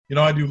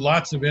I do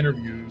lots of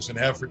interviews and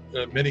have for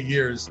many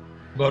years,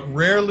 but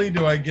rarely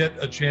do I get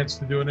a chance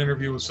to do an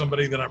interview with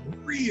somebody that I'm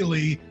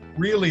really,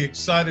 really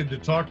excited to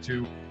talk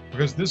to,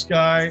 because this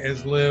guy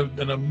has lived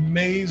an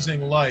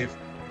amazing life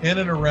in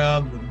and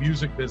around the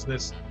music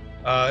business.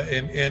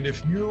 And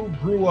if you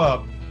grew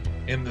up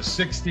in the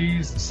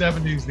 60s, the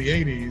 70s, the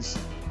 80s,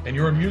 and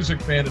you're a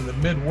music fan in the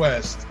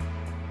Midwest,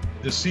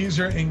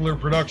 DiCesare-Engler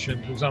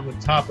Production, who's on the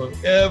top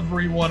of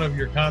every one of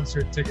your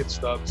concert ticket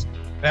stubs.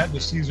 Pat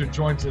DiCesare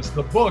joins us.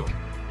 The book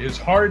is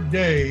Hard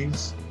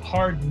Days,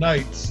 Hard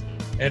Nights,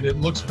 and it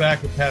looks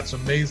back at Pat's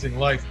amazing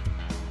life.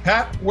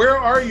 Pat, where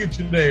are you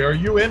today? Are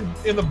you in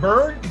the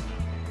Burgh?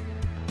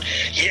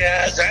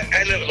 Yes,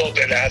 I live a little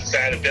bit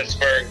outside of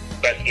Pittsburgh,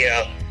 but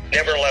yeah,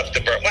 never left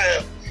the Burgh.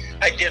 Well,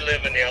 I did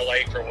live in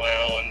LA for a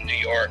while, and New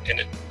York,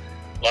 and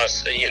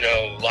Las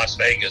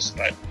Vegas,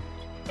 but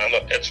I'm a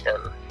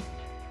Pittsburgher.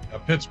 A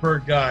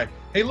Pittsburgh guy.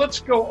 Hey, let's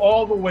go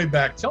all the way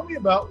back. Tell me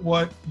about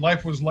what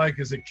life was like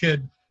as a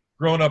kid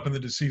growing up in the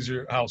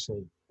DiCesare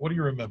household. What do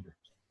you remember?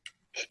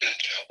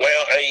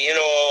 Well,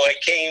 I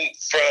came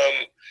from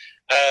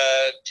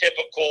a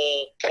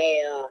typical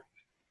poor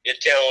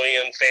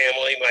Italian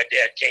family. My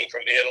dad came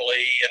from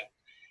Italy and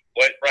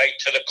went right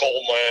to the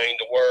coal mine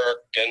to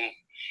work and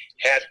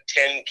had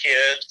 10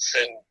 kids,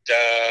 and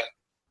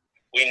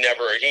he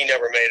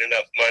never made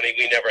enough money.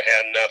 We never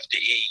had enough to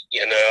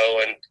eat,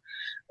 and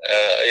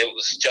it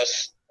was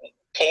just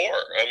poor.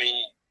 I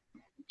mean,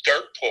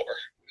 dirt poor.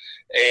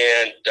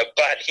 And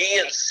but he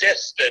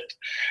insisted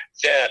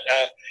that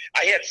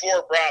I had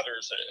 4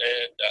 brothers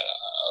and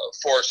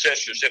 4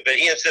 sisters, but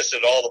he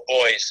insisted all the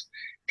boys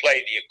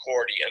play the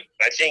accordion.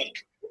 I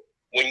think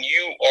when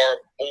you are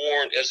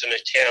born as an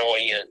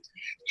Italian,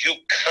 you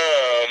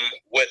come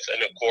with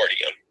an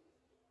accordion.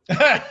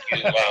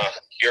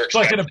 You're it's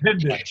like an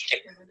appendage.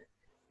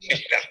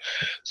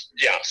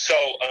 Yeah. So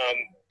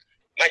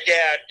my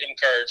dad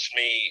encouraged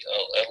me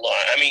a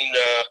lot. I mean,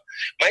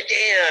 my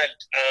dad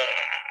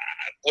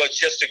was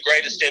just the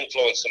greatest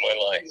influence in my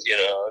life,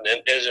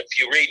 And if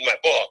you read my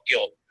book,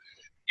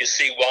 you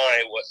see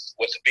why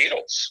with the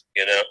Beatles,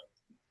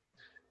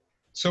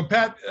 So,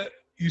 Pat,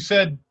 you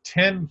said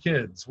 10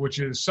 kids, which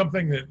is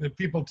something that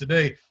people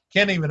today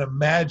can't even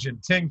imagine,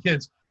 10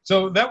 kids.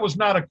 So that was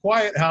not a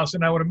quiet house,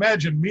 and I would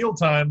imagine meal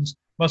times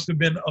must have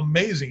been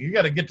amazing. You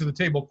got to get to the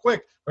table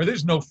quick, or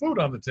there's no food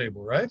on the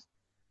table, right?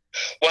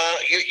 Well,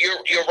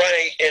 you're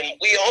right, and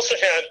we also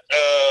had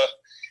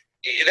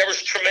there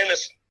was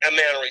tremendous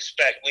amount of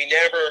respect. We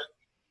never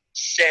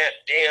sat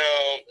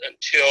down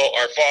until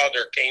our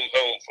father came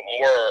home from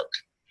work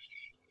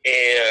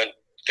and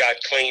got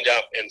cleaned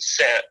up and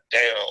sat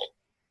down,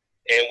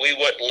 and we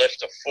wouldn't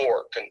lift a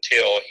fork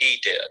until he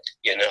did.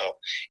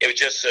 It was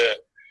just a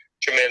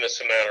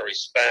tremendous amount of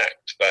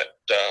respect, but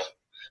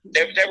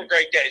they were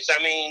great days.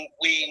 I mean,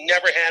 we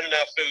never had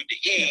enough food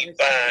to eat,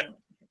 but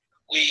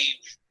we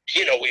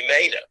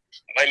made it.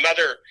 My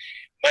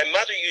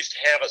mother used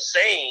to have a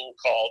saying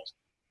called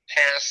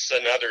 "pass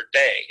another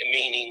day,"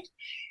 meaning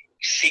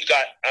she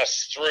got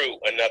us through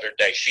another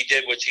day. She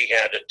did what she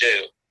had to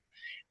do.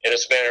 And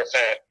as a matter of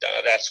fact,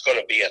 that's going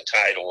to be a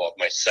title of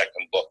my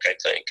second book, I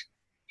think,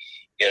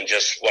 and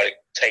just what it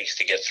takes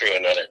to get through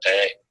another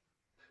day.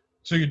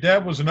 So your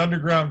dad was an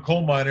underground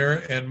coal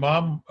miner, and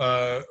Mom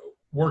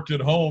worked at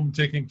home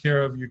taking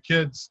care of your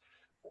kids.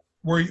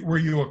 Were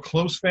you a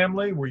close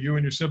family? Were you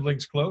and your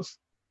siblings close?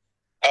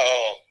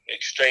 Oh,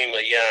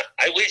 extremely, yeah.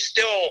 We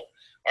still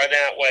are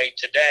that way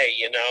today,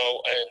 and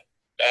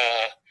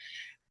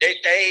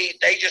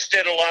they just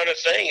did a lot of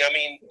things. I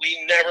mean,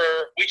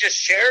 we just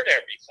shared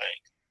everything.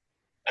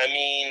 I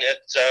mean,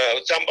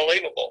 it's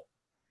unbelievable.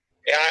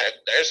 Yeah,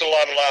 there's a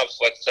lot of love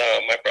with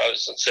my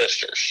brothers and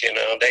sisters.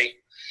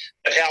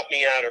 It helped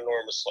me out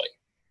enormously.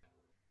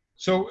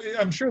 So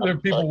I'm sure there are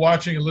people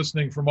watching and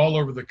listening from all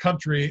over the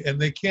country, and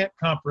they can't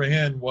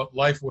comprehend what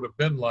life would have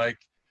been like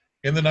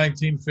in the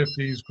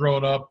 1950s,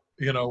 growing up,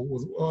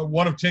 with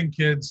one of 10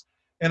 kids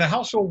in a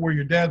household where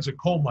your dad's a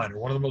coal miner,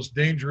 one of the most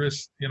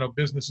dangerous,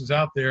 businesses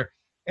out there.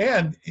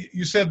 And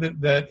you said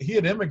that he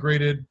had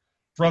immigrated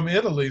from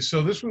Italy.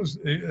 So this was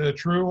a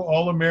true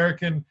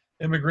all-American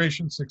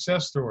immigration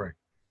success story.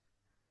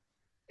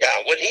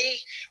 Yeah, when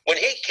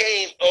he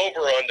came over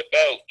on the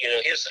boat,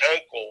 his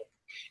uncle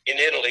in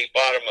Italy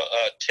bought him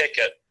a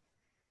ticket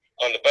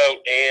on the boat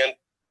and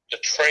the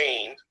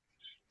train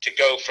to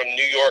go from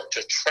New York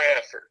to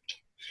Trafford,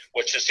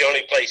 which is the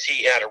only place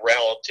he had a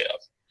relative.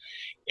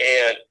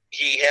 And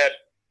he had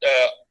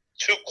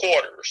 2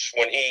 quarters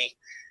when he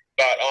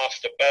got off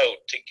the boat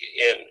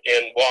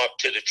and walked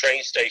to the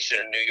train station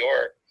in New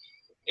York.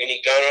 And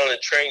he got on the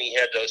train, he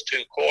had those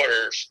 2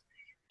 quarters.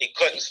 He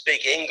couldn't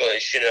speak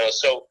English,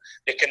 so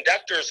the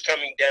conductor's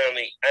coming down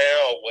the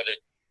aisle with a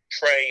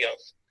tray of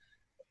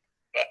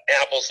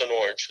apples and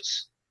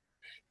oranges.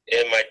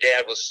 And my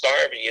dad was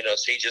starving,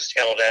 so he just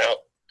held out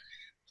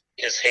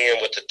his hand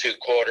with the 2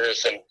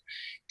 quarters, and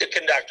the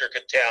conductor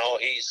could tell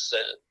he's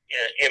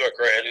an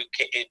immigrant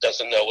who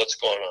doesn't know what's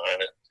going on,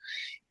 and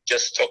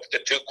just took the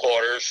 2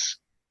 quarters,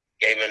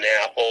 gave him an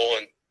apple,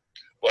 and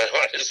went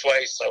on his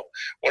way. So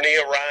when he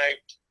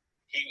arrived,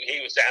 he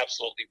was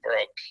absolutely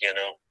broke.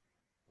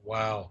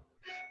 Wow.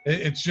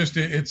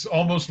 It's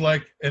almost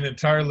like an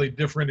entirely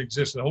different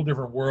existence, a whole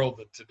different world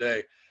than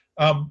today.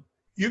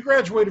 You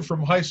graduated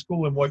from high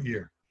school in what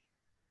year?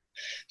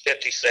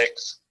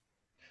 56.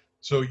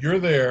 So you're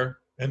there.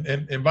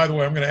 And by the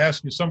way, I'm going to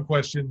ask you some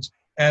questions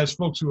as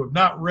folks who have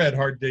not read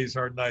Hard Days,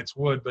 Hard Nights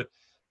would, but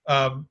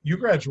you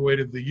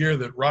graduated the year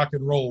that rock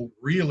and roll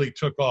really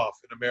took off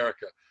in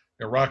America.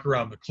 Rock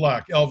Around the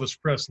Clock, Elvis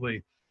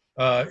Presley,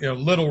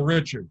 Little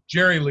Richard,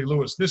 Jerry Lee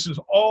Lewis. This is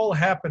all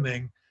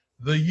happening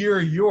the year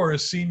you're a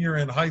senior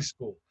in high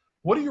school.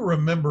 What do you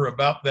remember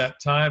about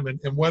that time and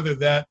whether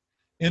that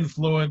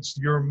influenced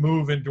your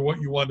move into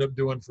what you wound up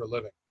doing for a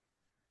living?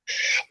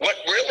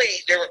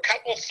 There were a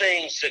couple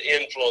things that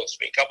influenced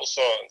me, a couple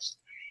songs.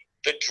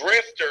 The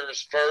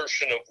Drifters'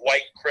 version of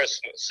White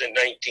Christmas in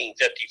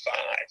 1955.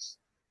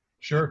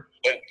 Sure.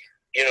 When,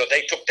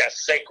 they took that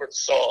sacred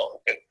song,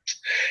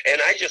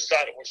 and I just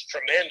thought it was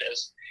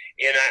tremendous.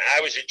 And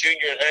I was a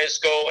junior in high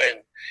school, and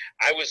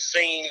I was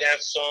singing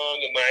that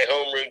song, and my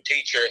homeroom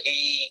teacher,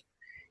 he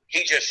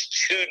just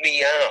chewed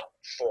me out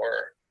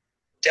for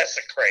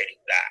desecrating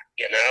that,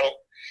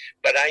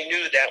 But I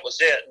knew that was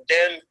it. And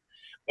then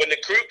when the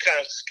Crew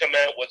Cuts come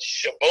out with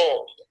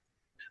Shaboom,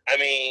 I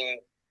mean,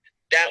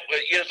 that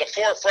was, the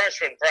Four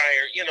Freshmen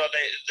prior,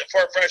 the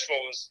Four Freshmen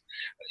was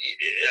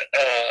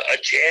a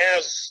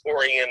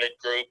jazz-oriented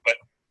group, but,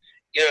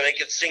 they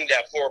could sing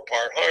that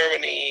four-part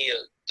harmony,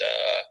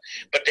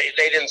 but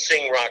they didn't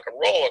sing rock and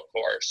roll, of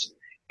course.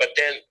 But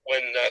then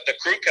when the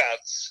Crew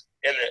Cuts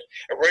and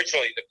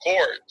originally the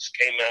Chords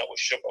came out with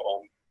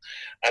Shaboom,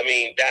 I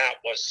mean, that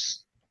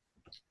was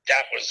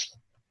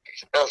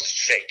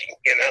earth-shaking,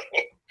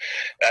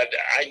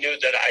 I knew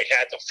that I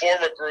had to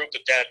form a group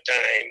at that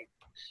time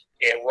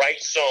and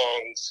write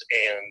songs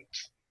and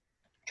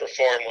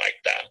perform like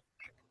that.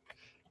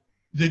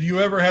 Did you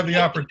ever have the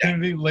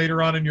opportunity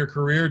later on in your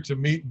career to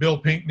meet Bill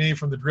Pinkney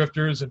from the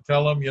Drifters and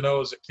tell him,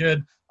 as a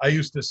kid, I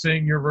used to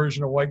sing your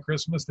version of White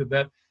Christmas? Did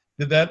that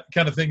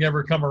kind of thing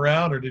ever come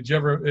around, or did you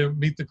ever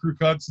meet the Crew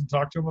Cuts and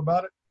talk to him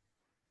about it?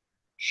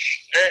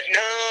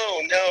 No.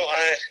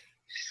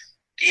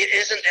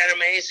 Isn't that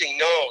amazing?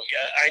 No,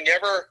 I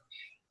never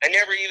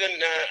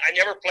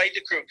played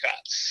the Crew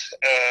Cuts.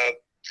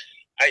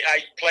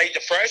 I played the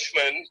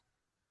Freshmen.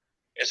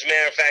 As a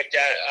matter of fact,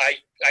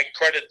 I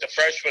credit the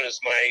Freshmen as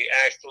my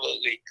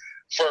absolutely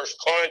first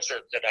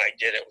concert that I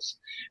did.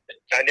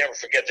 I never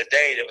forget the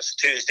date. It was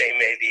Tuesday,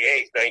 May the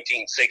 8th,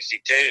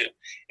 1962,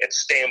 at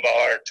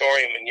Stambaugh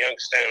Auditorium in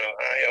Youngstown,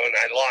 Ohio, and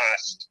I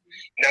lost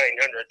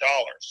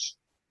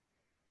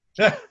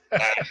 $900.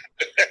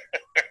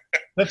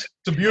 That's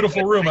a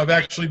beautiful room. I've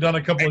actually done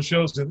a couple of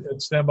shows at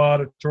Stambaugh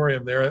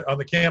Auditorium there on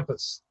the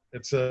campus.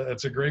 It's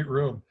a great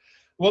room.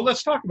 Well,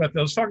 let's talk about that.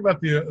 Let's talk about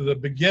the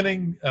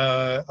beginning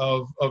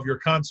of your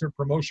concert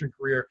promotion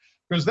career,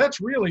 because that's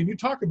really, and you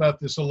talk about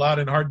this a lot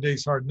in Hard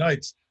Days, Hard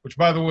Nights, which,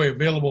 by the way,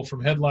 available from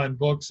Headline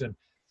Books and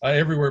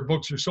everywhere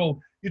books are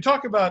sold. You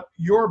talk about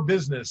your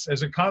business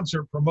as a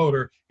concert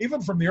promoter,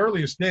 even from the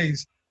earliest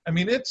days. I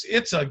mean,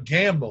 it's a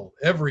gamble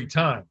every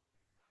time.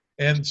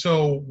 And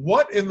so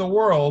what in the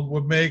world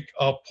would make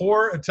a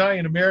poor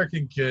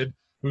Italian-American kid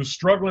who's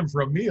struggling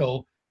for a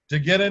meal to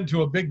get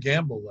into a big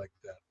gamble like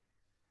that?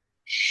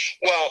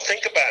 Well,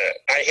 think about it.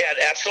 I had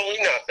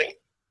absolutely nothing.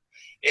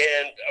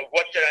 And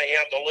what did I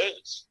have to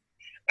lose?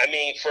 I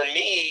mean, for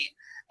me,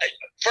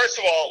 first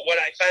of all, what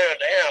I found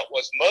out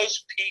was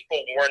most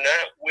people were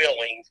not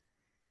willing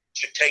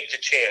to take the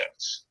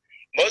chance.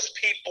 Most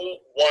people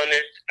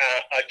wanted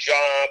a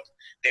job.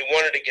 They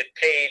wanted to get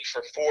paid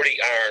for 40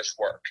 hours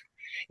work.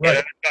 Right. And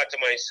I thought to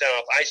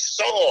myself, I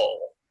saw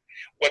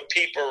what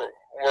people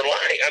were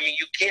like. I mean,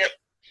 you can't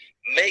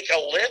make a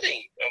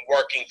living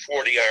working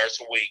 40 hours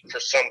a week for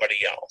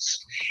somebody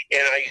else.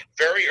 And I,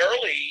 very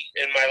early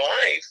in my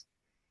life,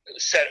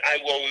 said, I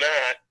will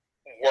not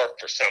work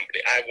for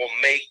somebody. I will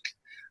make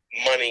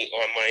money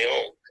on my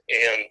own.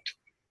 And,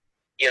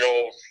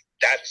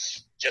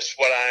 that's just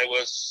what I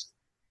was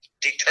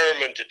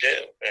determined to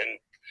do. And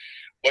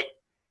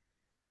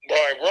where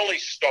I really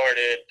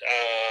started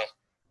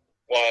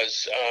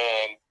was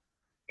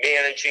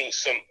managing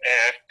some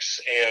acts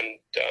and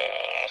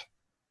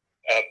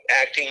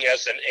acting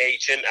as an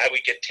agent. I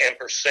would get 10%,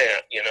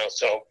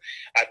 so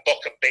I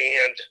book a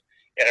band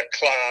at a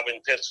club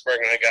in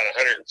Pittsburgh, and I got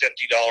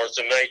 $150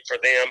 a night for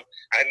them.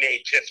 I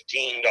made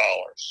 $15.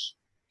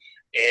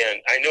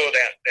 And I know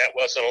that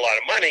wasn't a lot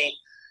of money,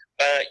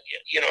 but,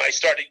 I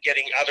started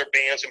getting other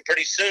bands, and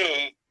pretty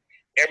soon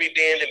every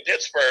band in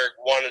Pittsburgh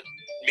wanted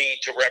me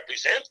to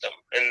represent them.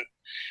 And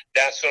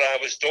that's what I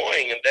was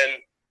doing. And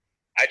then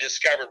I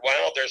discovered,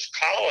 wow, there's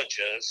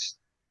colleges,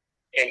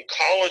 and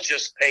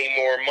colleges pay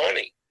more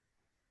money.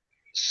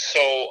 So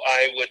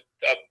I would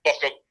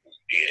book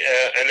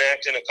an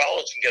act in a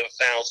college and get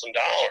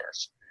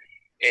 $1,000.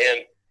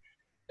 And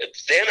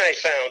then I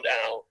found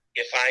out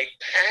if I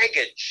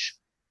package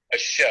a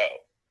show,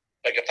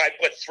 like if I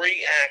put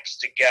 3 acts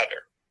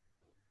together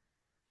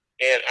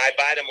and I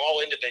buy them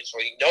all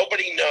individually.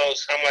 Nobody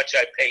knows how much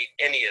I paid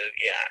any of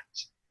the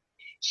acts.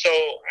 So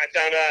I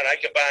found out I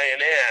could buy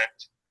an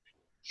act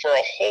for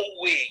a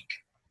whole week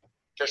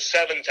for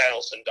 $7,000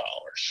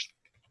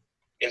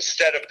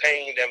 instead of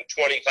paying them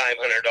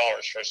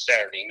 $2,500 for a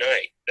Saturday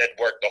night. That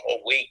worked the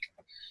whole week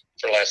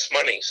for less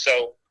money.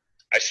 So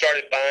I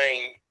started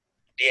buying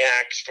the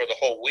acts for the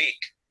whole week,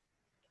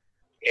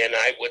 and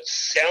I would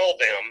sell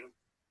them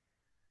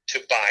to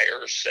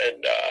buyers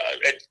at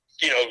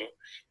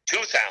 $2,000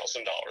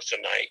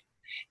 a night.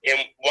 And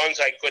ones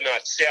I could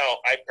not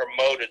sell, I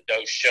promoted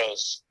those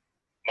shows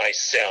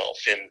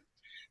myself in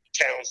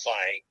towns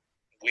like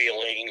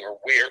Wheeling or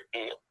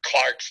Weirton or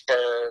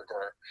Clarksburg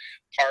or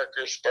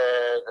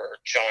Parkersburg or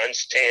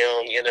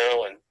Johnstown,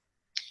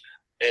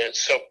 and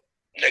so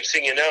next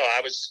thing you know,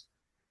 I was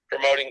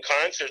promoting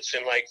concerts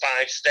in like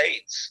 5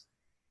 states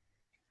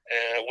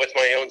with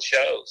my own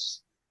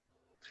shows.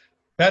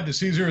 Pat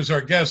DiCesare is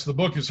our guest. The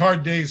book is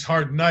Hard Days,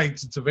 Hard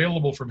Nights. It's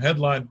available from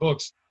Headline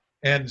Books,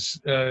 and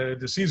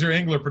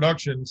DiCesare-Engler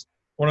Productions,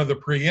 one of the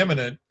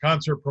preeminent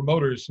concert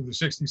promoters through the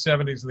 60s,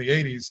 70s, and the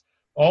 80s,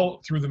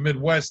 all through the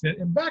Midwest.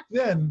 And back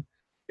then,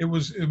 it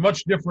was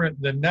much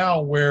different than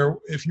now, where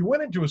if you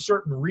went into a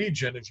certain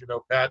region, as you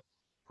know, Pat,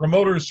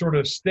 promoters sort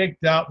of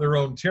staked out their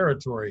own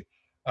territory.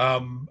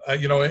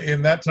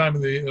 In that time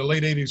in the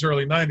late 80s,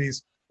 early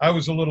 90s, I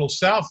was a little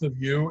south of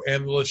you,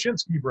 and the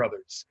Lashinsky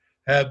brothers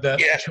had that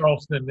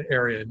Charleston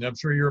area, and I'm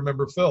sure you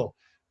remember Phil.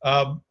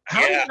 How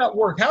did that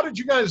work? How did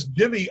you guys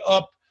divvy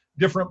up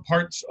different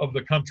parts of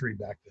the country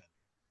back then?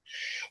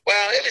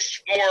 Well, it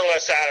was more or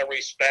less out of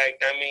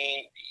respect. I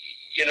mean,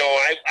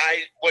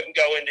 I wouldn't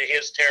go into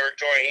his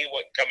territory. He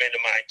wouldn't come into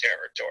my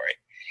territory.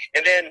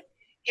 And then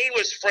he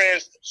was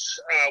friends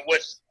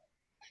with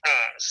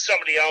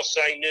somebody else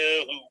I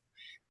knew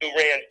who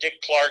ran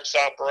Dick Clark's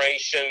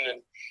operation,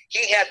 and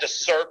he had the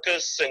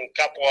circus and a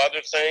couple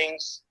other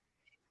things.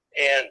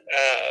 And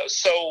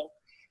so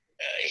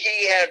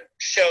he had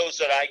shows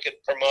that I could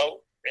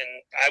promote,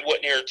 and I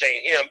wouldn't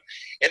irritate him.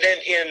 And then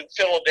in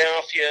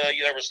Philadelphia,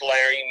 there was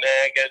Larry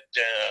Maggot,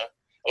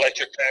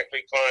 Electric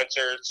Factory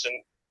Concerts,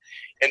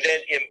 and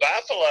then in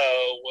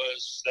Buffalo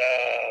was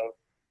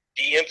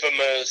the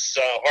infamous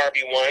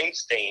Harvey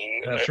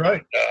Weinstein. That's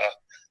right.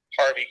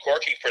 Harvey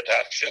Corky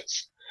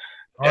Productions.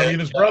 Harvey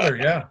and his brother,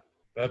 yeah.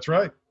 That's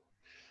right.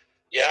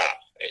 Yeah.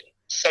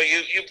 So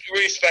you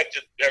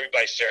respected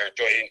everybody's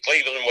territory. In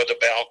Cleveland with the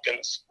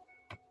Balkans.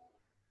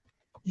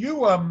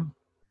 You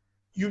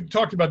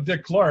talked about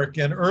Dick Clark,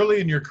 and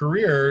early in your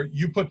career,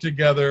 you put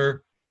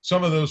together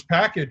some of those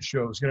package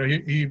shows.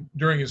 He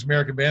during his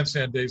American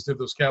Bandstand days did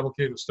those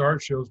Cavalcade of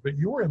Stars shows, but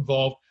you were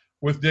involved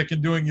with Dick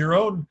in doing your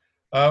own,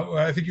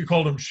 I think you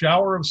called them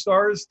Shower of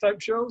Stars type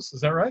shows.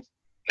 Is that right?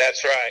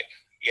 That's right.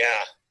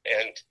 Yeah.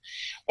 And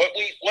what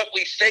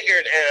we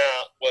figured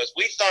out was,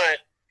 we thought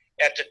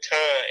at the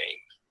time,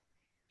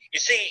 you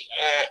see,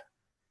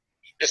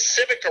 the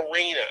Civic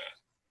Arena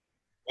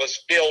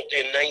was built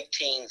in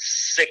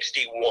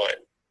 1961,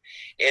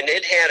 and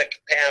it had a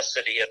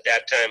capacity at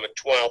that time of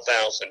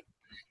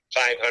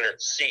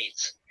 12,500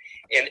 seats.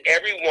 And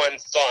everyone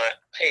thought,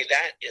 hey,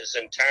 that is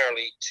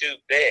entirely too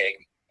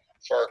big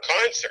for a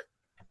concert.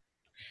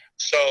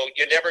 So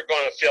you're never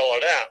going to fill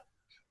it up.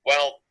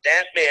 Well,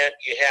 that meant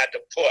you had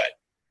to put,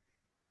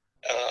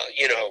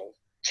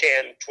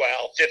 10,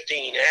 12,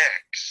 15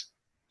 acts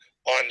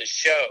on the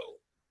show.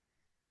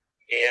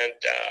 And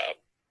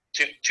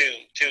to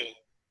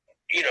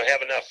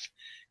have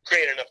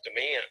create enough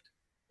demand.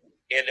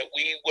 And that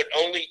we would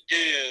only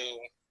do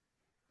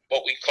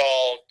what we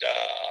called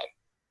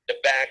the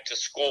back to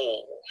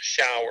school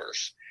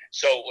showers.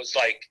 So it was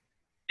like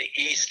the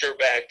Easter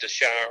back to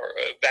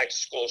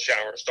school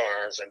shower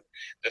stars, and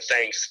the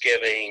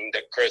Thanksgiving,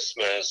 the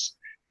Christmas,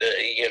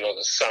 the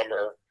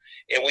summer.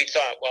 And we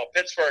thought, well,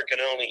 Pittsburgh can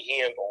only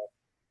handle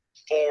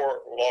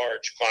 4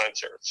 large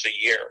concerts a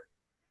year.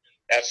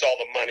 That's all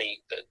the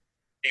money that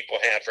people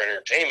had for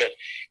entertainment.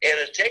 And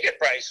the ticket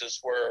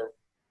prices were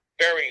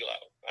very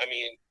low. I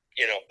mean,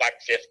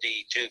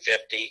 $1.50,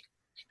 $2.50.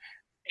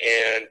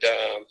 And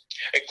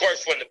of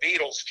course, when the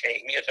Beatles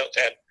came,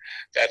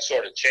 that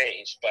sort of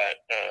changed. But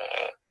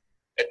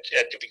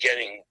at the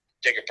beginning,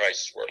 ticket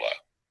prices were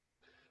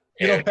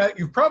low. Pat,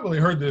 you've probably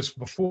heard this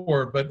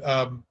before, but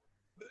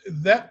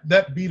that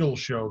Beatles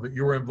show that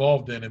you were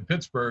involved in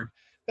Pittsburgh,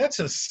 that's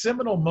a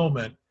seminal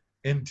moment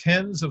in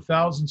tens of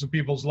thousands of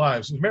people's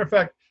lives. As a matter of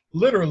fact,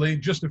 literally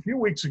just a few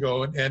weeks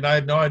ago, and I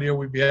had no idea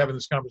we'd be having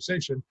this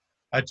conversation,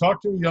 I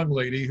talked to a young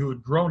lady who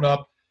had grown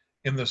up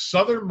in the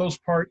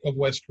southernmost part of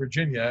West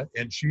Virginia,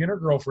 and she and her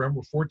girlfriend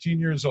were 14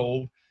 years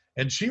old,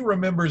 and she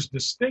remembers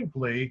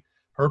distinctly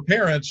her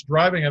parents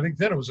driving, I think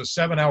then it was a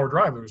 7-hour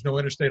drive, there was no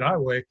interstate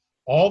highway,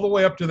 all the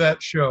way up to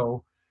that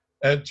show.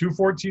 Two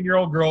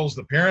 14-year-old girls,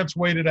 the parents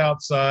waited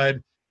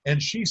outside,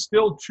 and she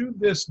still, to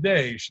this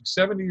day, she's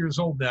 70 years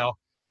old now,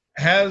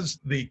 has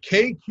the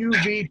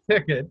KQV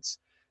tickets,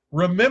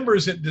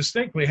 remembers it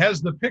distinctly, has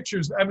the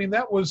pictures. I mean,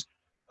 that was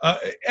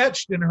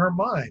etched in her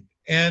mind.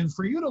 And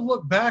for you to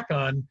look back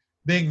on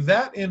being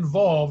that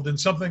involved in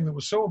something that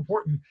was so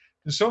important,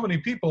 to so many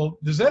people.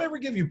 Does that ever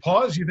give you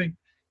pause? You think,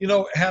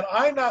 had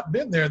I not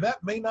been there,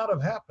 that may not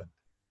have happened.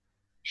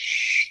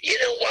 You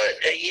know what?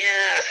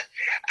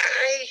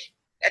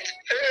 At the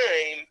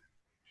time,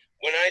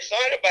 when I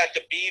thought about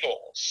the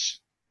Beatles,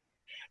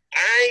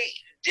 I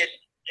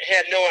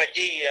had no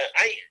idea.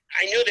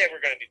 I knew they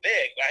were going to be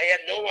big, but I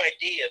had no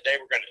idea they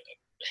were going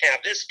to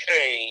have this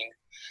kind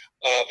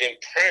of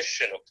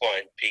impression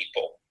upon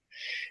people.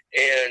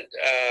 And,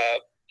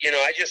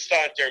 I just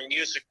thought their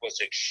music was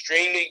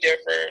extremely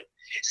different.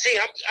 See,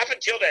 up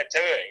until that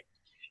time,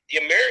 the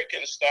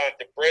Americans thought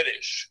the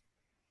British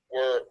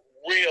were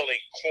really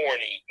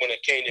corny when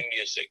it came to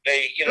music.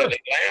 They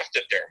laughed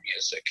at their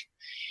music.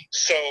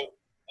 So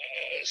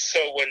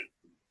when,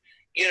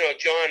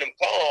 John and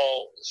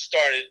Paul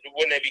started,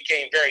 when they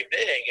became very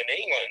big in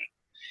England,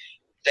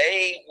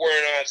 they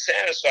were not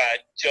satisfied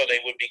until they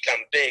would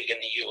become big in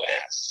the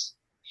U.S.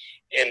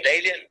 And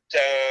they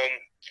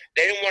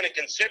didn't want to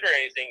consider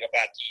anything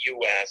about the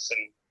U.S.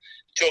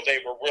 until they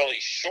were really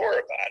sure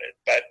about it.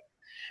 But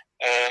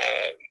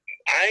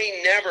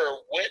I never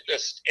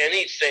witnessed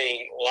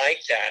anything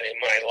like that in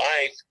my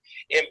life,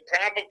 and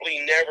probably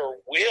never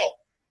will.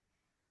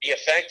 The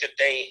effect that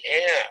they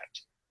had.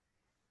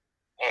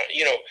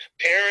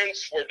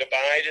 Parents were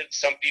divided.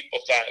 Some people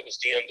thought it was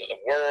the end of the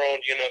world.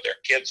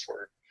 Their kids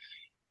were,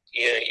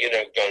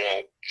 going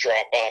to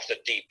drop off the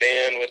deep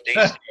end with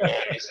these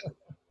guys.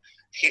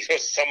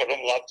 Some of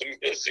them loved the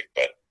music,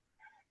 but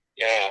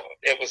yeah,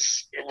 it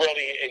was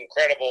really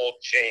incredible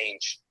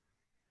change,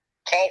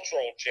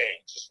 cultural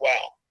change as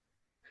well.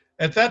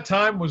 At that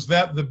time, was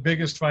that the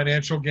biggest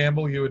financial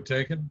gamble you had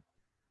taken?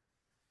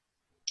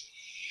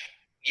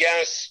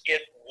 Yes,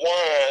 it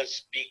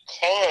was,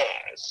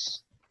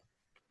 because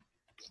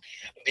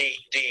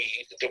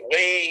the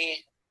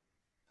way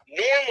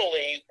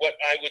normally what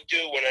I would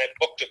do when I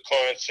booked a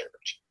concert,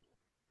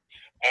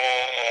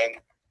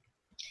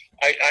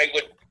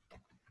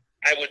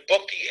 I would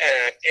book the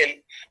act,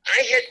 and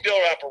I had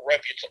built up a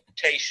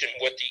reputation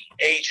with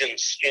the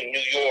agents in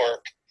New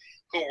York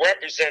who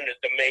represented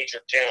the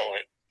major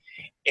talent,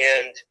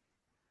 and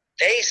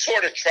they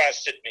sort of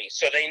trusted me,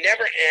 so they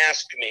never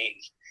asked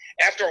me.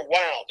 After a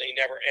while, they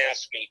never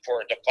asked me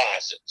for a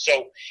deposit.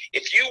 So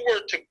if you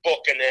were to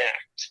book an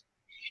act,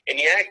 and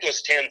the act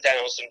was $10,000,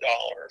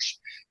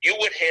 you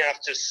would have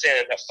to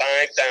send a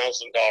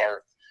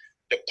 $5,000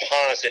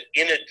 deposit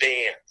in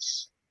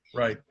advance.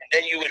 Right. And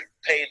then you would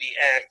pay the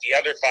act the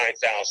other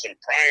 $5,000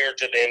 prior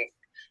to them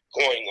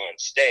going on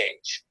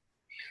stage.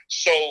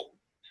 So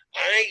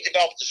I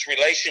developed this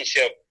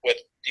relationship with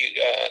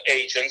the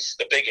agents,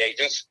 the big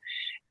agents,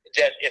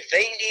 that if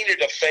they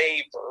needed a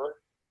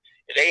favor,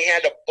 they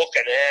had to book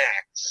an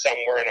act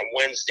somewhere on a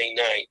Wednesday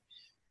night.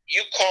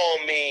 You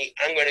call me,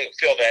 I'm going to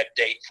fill that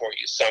date for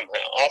you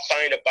somehow. I'll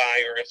find a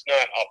buyer. If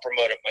not, I'll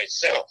promote it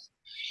myself.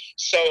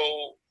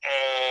 So,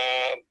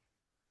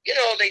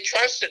 they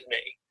trusted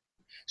me.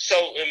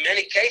 So in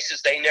many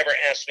cases, they never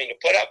asked me to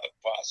put up a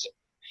deposit.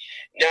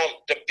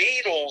 Now, the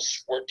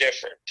Beatles were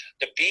different.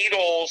 The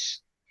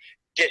Beatles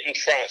didn't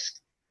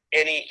trust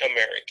any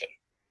American.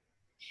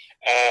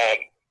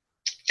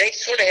 They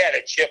sort of had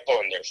a chip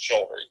on their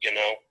shoulder,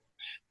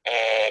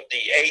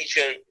 The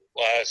agent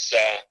was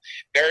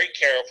very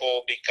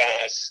careful,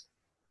 because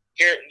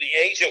here the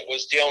agent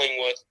was dealing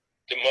with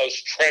the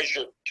most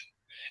treasured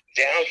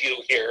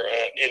value here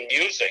in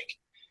music,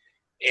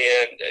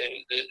 and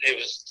it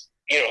was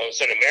it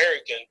was an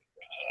American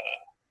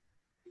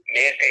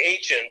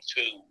agent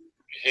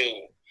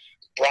who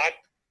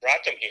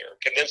brought them here,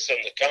 convinced them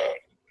to come,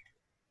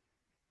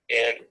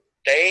 and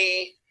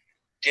they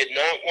did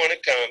not want to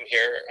come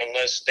here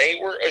unless they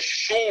were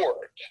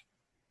assured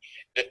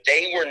that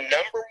they were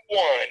number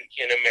one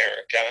in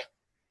America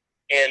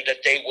and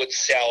that they would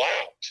sell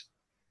out.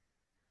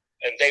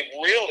 And they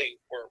really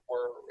were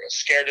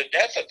scared to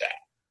death of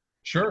that.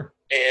 Sure.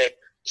 And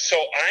so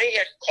I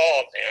had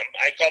called them.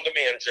 I called the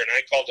manager, and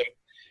I called them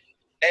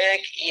back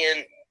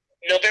in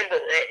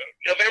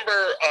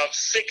November of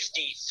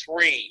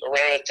 '63,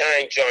 around the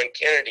time John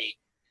Kennedy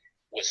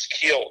was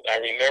killed. I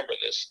remember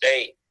this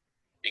date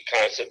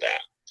because of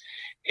that.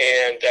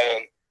 And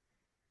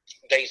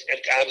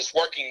I was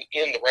working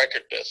in the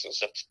record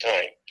business at the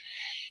time,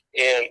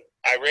 and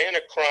I ran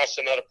across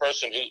another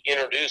person who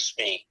introduced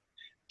me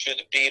to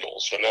the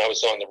Beatles when I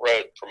was on the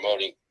road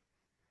promoting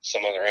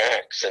some other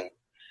acts. And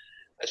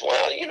I said,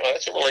 wow,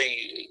 that's a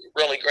really,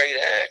 really great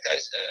act.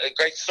 A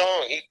great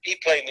song. He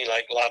played me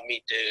like Love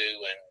Me Do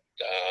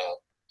and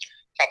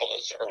a couple of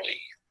those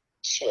early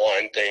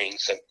Swan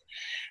things and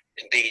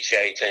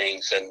DJ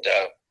things. And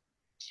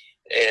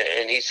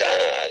he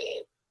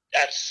said,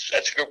 that's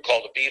a group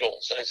called the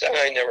Beatles. I said,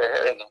 I never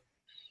heard of them.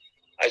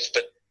 I said,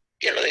 but,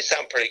 they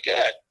sound pretty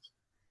good.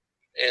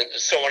 And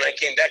so when I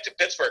came back to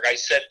Pittsburgh, I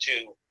said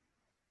to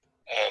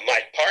my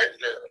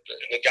partner,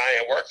 the guy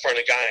I work for, and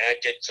the guy I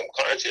did some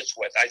concerts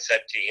with, I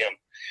said to him,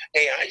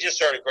 hey, I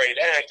just heard a great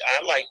act.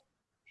 I'd like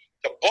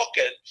to book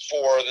it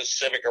for the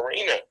Civic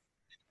Arena.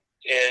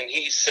 And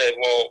he said,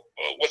 well,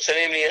 what's the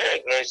name of the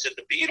act? And I said,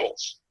 the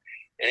Beatles.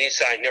 And he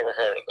said, I never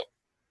heard of them.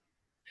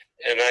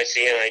 And I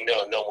said, yeah, I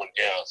know, no one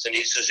else. And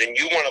he says, and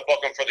you want to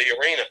book them for the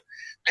arena?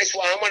 I said,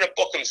 well, I want to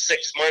book them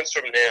 6 months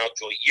from now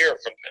to a year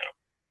from now.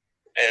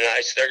 And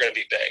I said, they're going to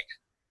be big.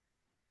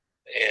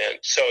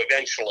 And so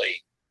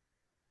eventually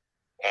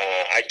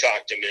I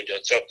talked him into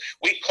it. So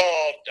we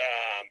called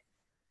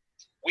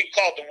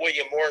the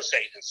William Morris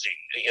Agency,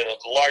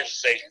 the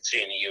largest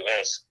agency in the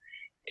U.S.,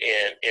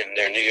 in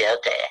their New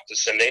York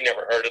office, and they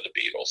never heard of the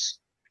Beatles.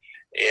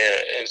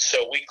 And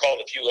so we called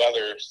a few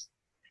others,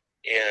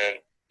 and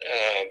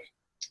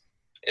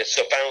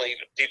so finally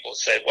people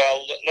said,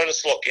 well, let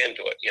us look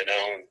into it, and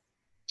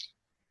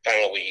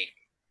finally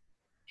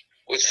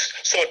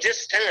so at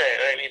this time,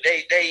 I mean,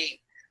 they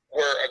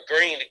were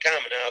agreeing to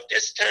come. Now, at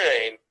this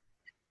time,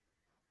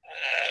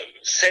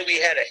 say we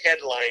had a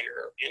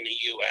headliner in the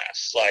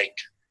U.S., like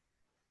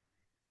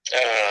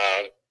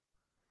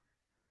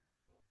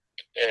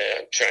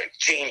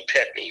Gene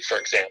Pitney, for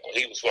example.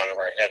 He was one of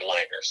our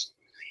headliners.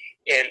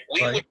 And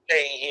we would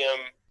pay him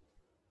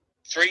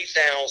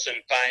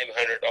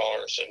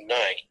 $3,500 a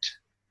night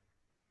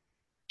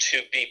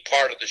to be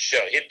part of the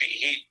show. If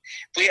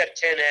we had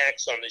 10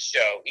 acts on the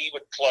show, he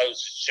would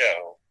close the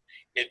show.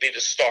 He'd be the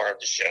star of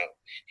the show.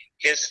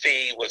 His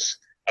fee was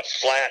a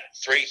flat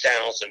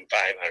 $3,500,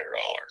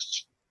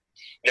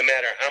 no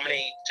matter how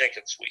many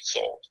tickets we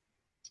sold.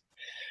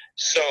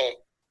 So,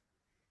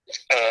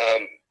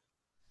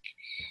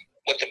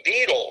 with the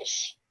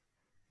Beatles,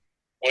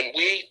 when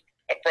we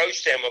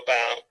approached them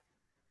about,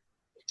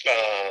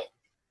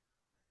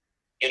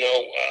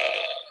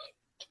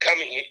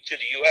 coming to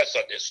the U.S.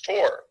 on this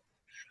tour,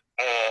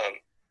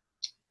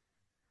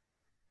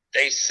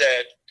 they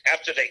said,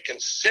 after they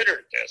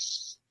considered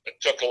this, it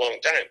took a long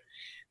time,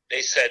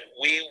 they said,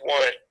 we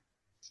want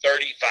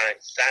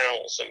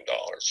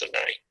 $35,000 a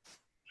night.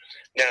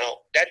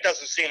 Now, that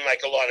doesn't seem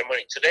like a lot of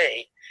money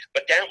today,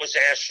 but that was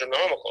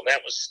astronomical.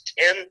 That was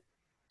 10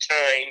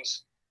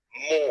 times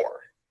more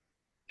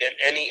than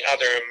any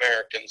other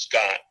Americans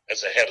got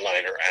as a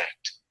headliner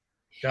act.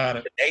 Got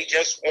it. They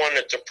just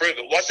wanted to prove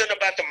it wasn't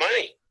about the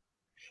money.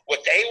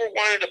 What they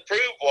wanted to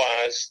prove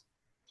was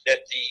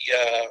that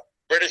the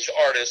British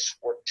artists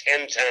were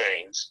 10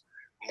 times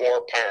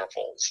more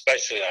powerful,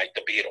 especially like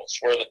the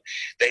Beatles.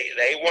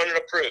 They wanted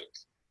to prove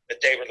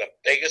that they were the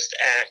biggest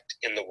act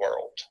in the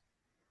world.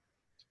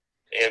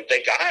 And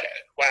they got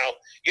it. Well,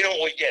 you know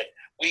what we did?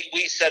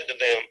 We said to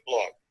them,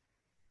 look,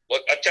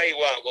 I'll tell you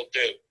what we'll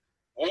do.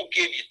 We'll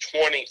give you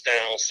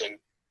 $20,000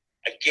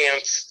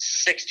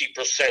 against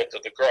 60%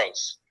 of the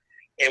gross.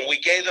 And we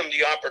gave them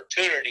the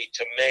opportunity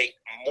to make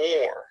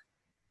more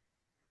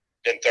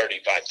than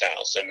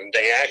 $35,000. And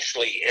they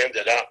actually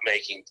ended up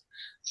making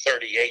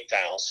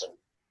 $38,000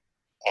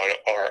 on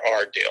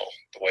our deal,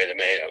 the way they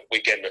made it.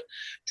 We gave them a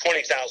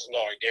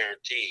 $20,000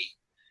 guarantee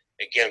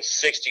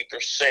against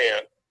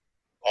 60%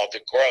 of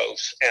the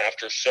gross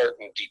after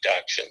certain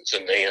deductions,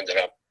 and they ended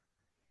up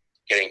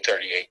getting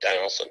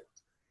 $38,000.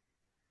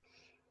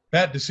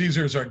 Pat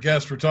DiCesare is our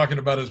guest. We're talking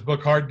about his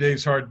book, Hard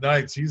Days, Hard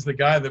Nights. He's the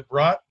guy that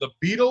brought the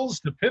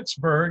Beatles to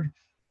Pittsburgh,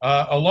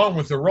 along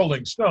with the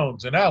Rolling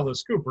Stones and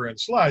Alice Cooper and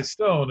Sly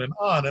Stone and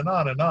on and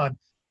on and on.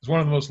 He's one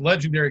of the most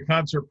legendary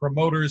concert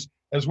promoters,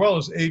 as well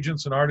as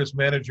agents and artist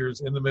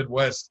managers in the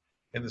Midwest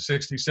in the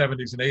 60s,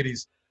 70s, and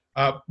 80s.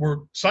 We're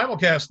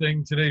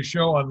simulcasting today's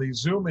show on the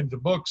Zoom into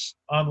Books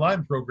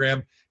online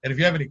program. And if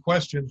you have any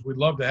questions, we'd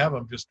love to have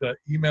them. Just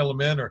email them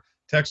in or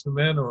text them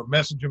in or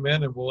message them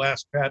in, and we'll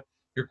ask Pat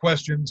your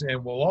questions.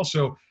 And we'll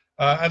also,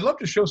 I'd love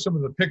to show some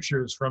of the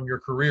pictures from your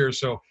career.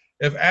 So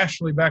if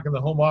Ashley back in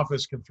the home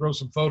office can throw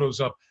some photos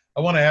up,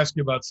 I want to ask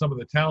you about some of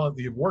the talent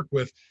that you've worked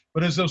with.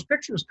 But as those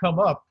pictures come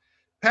up,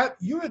 Pat,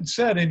 you had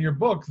said in your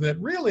book that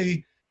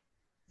really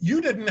you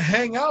didn't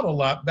hang out a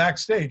lot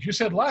backstage. You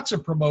said lots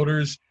of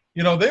promoters,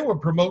 they would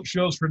promote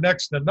shows for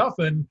next to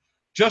nothing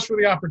just for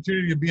the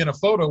opportunity to be in a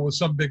photo with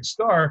some big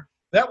star.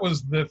 That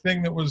was the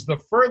thing that was the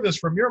furthest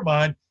from your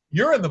mind.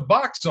 You're in the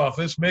box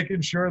office making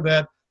sure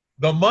that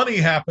the money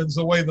happens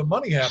the way the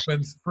money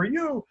happens. For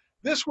you,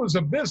 this was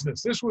a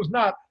business. This was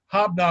not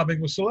hobnobbing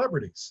with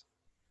celebrities.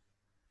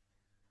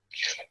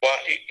 Well,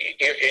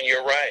 and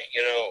you're right.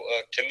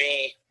 To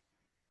me,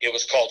 it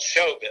was called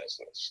show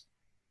business.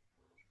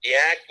 The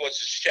act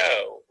was a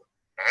show.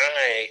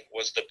 I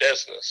was the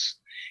business.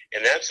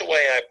 And that's the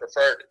way I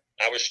preferred it.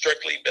 I was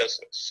strictly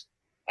business.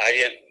 I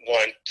didn't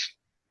want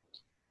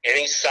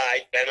any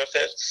side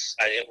benefits.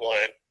 I didn't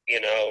want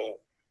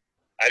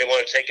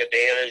to take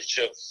advantage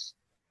of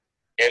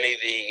any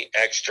of the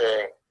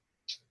extra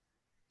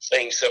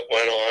things that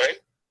went on.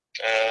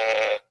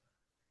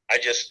 I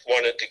just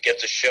wanted to get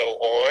the show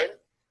on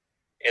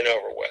and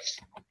over with.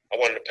 I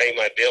wanted to pay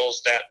my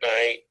bills that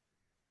night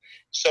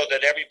so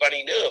that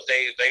everybody knew if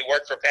they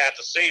worked for Pat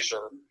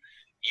DiCesare,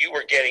 you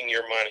were getting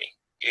your money.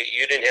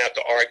 You didn't have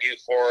to argue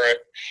for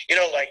it.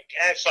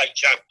 Acts like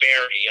Chuck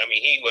Berry. I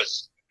mean, he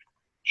was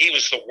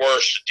the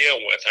worst to deal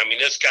with. I mean,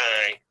 this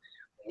guy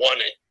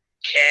wanted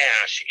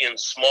cash in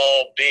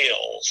small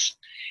bills,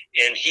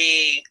 and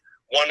he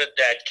wanted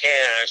that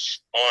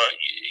cash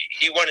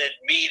he wanted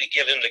me to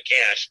give him the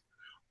cash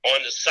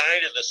on the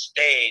side of the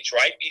stage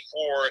right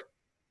before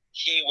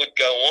he would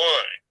go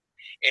on.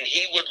 And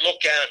he would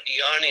look out in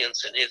the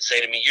audience and he'd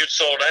say to me, "You're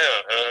sold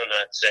out, huh?" And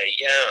I'd say,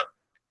 "Yeah."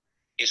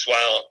 He's,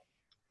 "Well,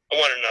 I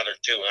want another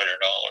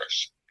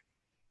 $200.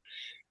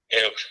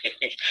 And,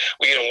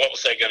 well, what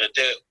was I going to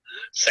do?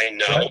 Say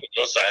no? Right.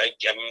 So I'd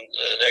give him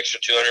an extra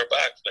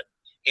 $200. But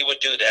he would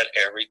do that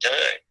every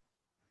time.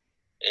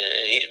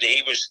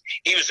 He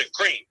was a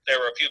creep. There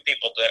were a few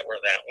people that were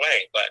that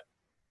way, but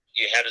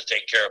you had to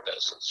take care of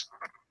business.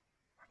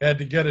 Had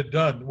to get it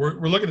done.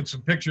 We're looking at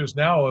some pictures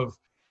now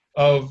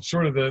of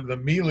sort of the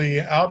melee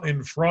out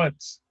in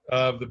front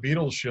of the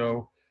Beatles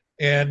show.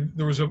 And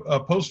there was a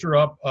poster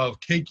up of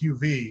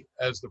KQV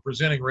as the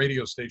presenting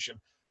radio station.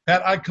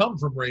 Pat, I come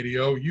from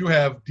radio. You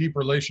have deep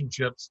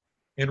relationships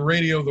in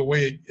radio the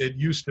way it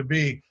used to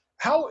be.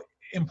 How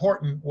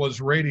important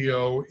was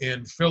radio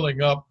in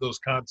filling up those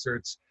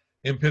concerts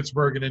in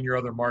Pittsburgh and in your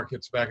other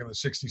markets back in the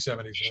 60s,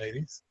 70s, and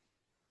 80s?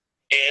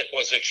 It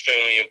was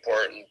extremely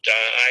important.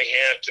 I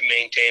had to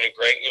maintain a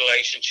great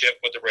relationship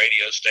with the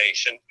radio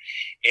station.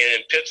 And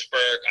in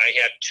Pittsburgh, I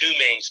had two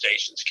main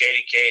stations,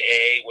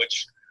 KDKA,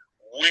 which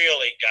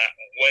really got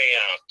way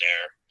out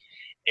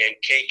there, and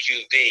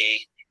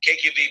KQV.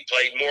 KQV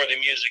played more of the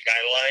music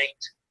I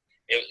liked.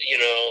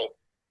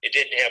 It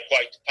didn't have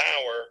quite the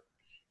power,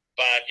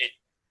 but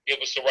it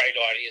was the right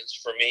audience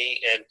for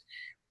me. And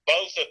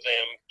both of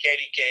them,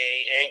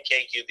 KDKA and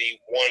KQV,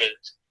 wanted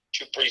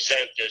to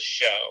present this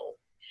show.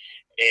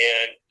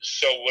 And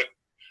so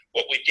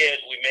what we did,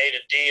 we made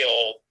a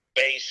deal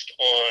based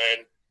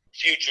on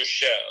future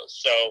shows.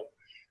 So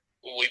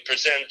we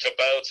presented to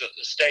both of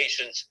the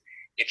stations,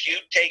 "If you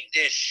take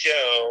this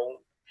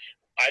show,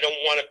 I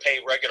don't want to pay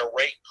regular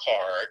rate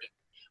card.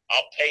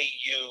 I'll pay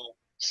you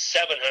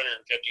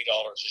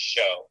 $750 a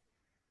show."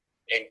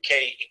 And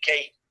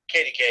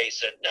KDK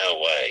said, "No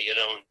way,"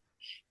 And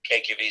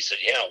KQV said,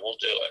 "Yeah, we'll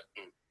do it."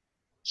 And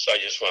so I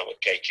just went with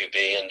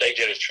KQV, and they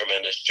did a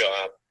tremendous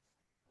job.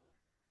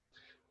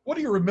 What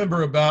do you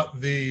remember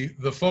about the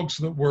folks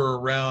that were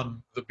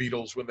around the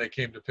Beatles when they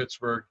came to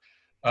Pittsburgh?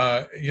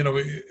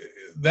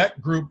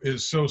 That group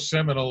is so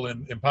seminal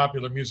in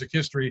popular music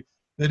history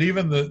that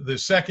even the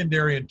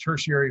secondary and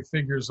tertiary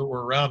figures that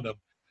were around them,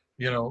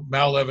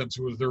 Mal Evans,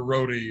 who was their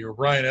roadie, or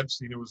Brian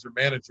Epstein, who was their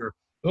manager,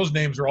 those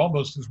names are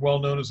almost as well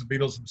known as the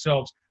Beatles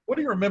themselves. What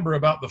do you remember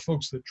about the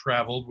folks that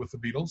traveled with the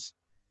Beatles?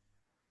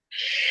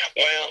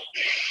 Well,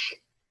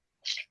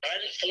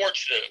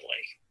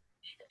 unfortunately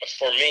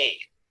for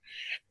me,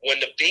 when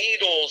the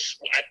Beatles,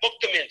 I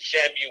booked them in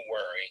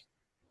February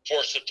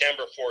for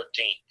September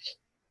 14th.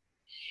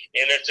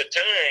 And at the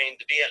time,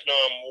 the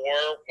Vietnam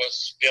War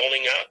was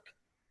building up.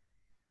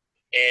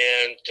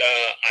 And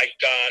I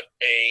got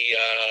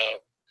a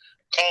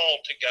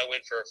call to go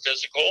in for a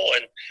physical.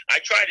 And I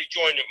tried to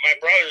join them. My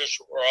brothers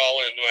were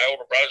all in, my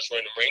older brothers were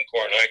in the Marine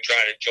Corps. And I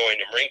tried to join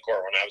the Marine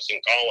Corps when I was in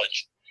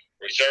college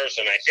reserves.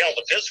 And I failed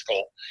the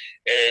physical.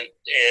 And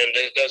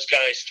those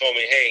guys told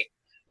me, "Hey,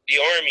 the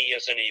Army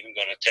isn't even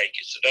going to take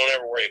you, so don't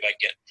ever worry about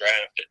getting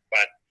drafted."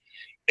 But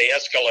they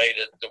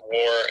escalated the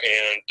war,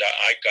 and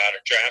I got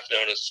a draft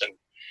notice, and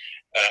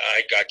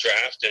I got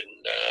drafted.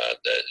 And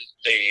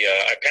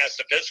I passed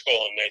the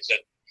physical, and they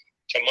said,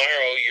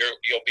 "Tomorrow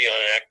you'll be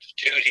on active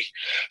duty."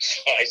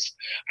 So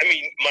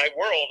my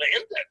world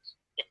ended.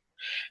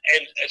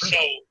 And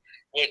so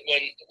when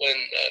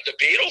the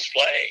Beatles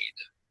played,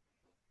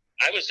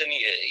 I was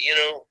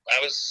I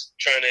was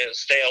trying to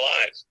stay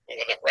alive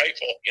with a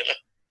rifle,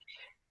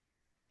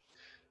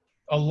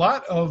 A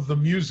lot of the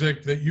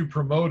music that you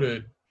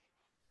promoted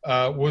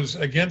was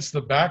against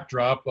the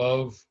backdrop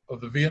of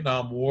the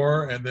Vietnam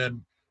War, and then,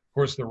 of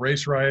course, the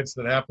race riots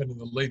that happened in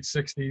the late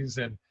 60s,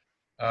 and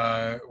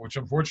which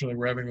unfortunately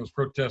we're having those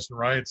protests and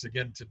riots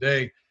again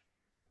today.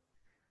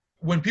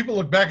 When people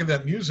look back at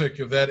that music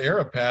of that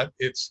era, Pat,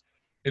 it's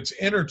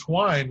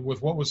intertwined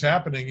with what was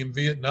happening in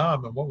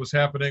Vietnam and what was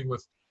happening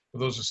with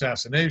those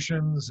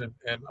assassinations and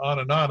on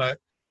and on.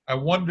 I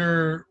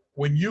wonder,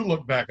 when you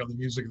look back on the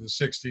music of the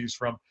 60s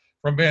from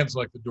bands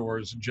like The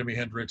Doors and Jimi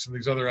Hendrix and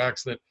these other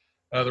acts that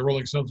the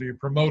Rolling Stones that you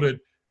promoted,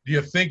 do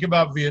you think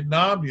about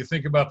Vietnam? Do you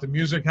think about the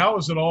music? How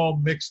is it all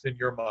mixed in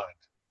your mind?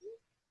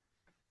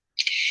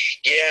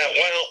 Yeah,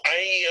 well,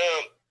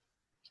 I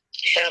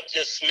have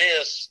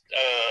dismissed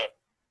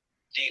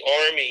the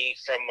Army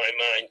from my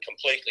mind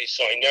completely,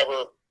 so I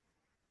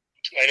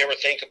never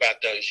think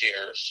about those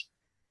years.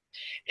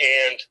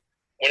 And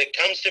when it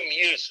comes to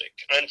music,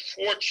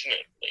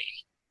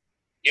 unfortunately,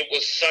 it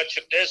was such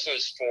a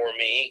business for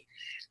me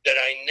that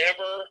I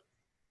never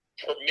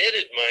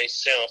permitted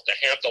myself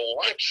to have the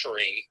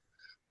luxury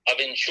of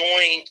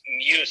enjoying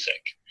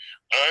music.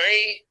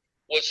 I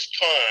was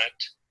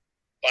taught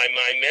by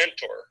my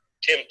mentor,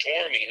 Tim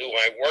Tormey, who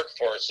I worked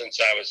for since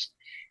I was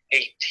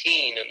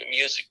 18 in the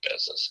music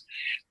business,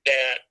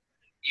 that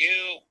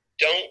you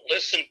don't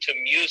listen to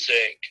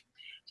music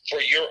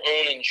for your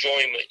own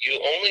enjoyment. You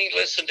only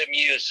listen to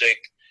music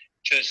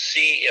to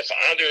see if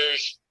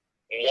others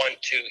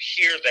want to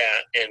hear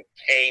that and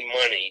pay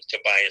money to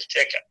buy a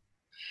ticket.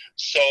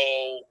 So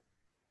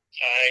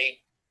I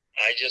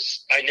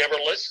I never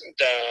listened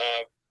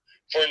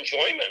for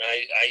enjoyment.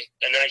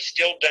 I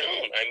still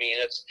don't. I mean,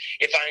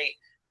 if I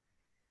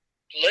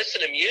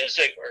listen to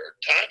music or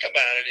talk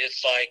about it,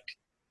 it's like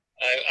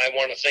I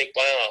want to think,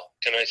 wow,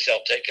 can I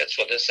sell tickets?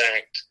 Will this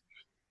act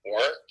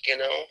work?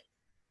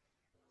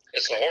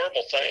 It's a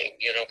horrible thing,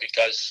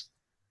 because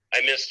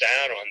I missed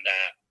out on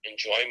that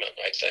enjoyment,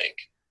 I think.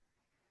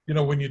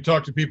 When you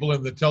talk to people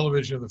in the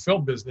television and the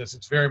film business,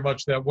 it's very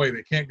much that way.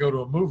 They can't go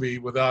to a movie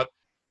without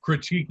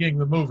critiquing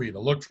the movie, to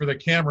look for the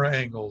camera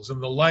angles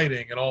and the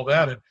lighting and all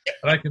that. And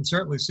I can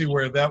certainly see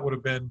where that would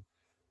have been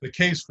the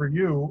case for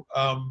you.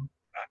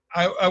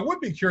 I would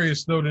be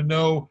curious, though, to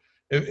know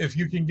if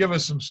you can give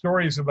us some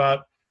stories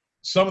about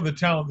some of the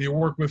talent that you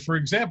work with. For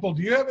example,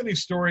 do you have any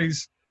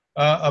stories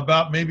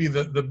about maybe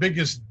the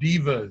biggest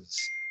divas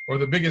or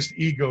the biggest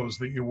egos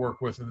that you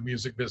work with in the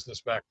music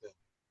business back then?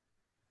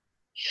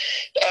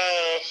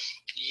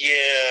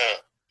 Yeah.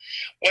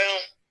 Well,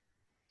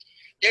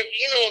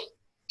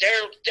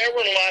 there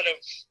were a lot of.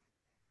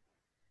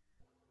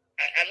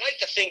 I'd like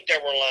to think there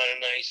were a lot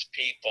of nice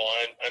people.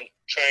 I'm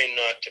trying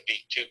not to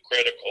be too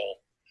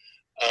critical.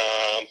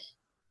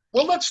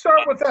 Well, let's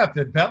start with that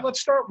then, Pat. Let's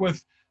start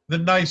with the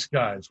nice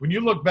guys. When you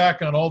look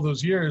back on all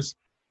those years,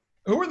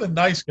 who are the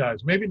nice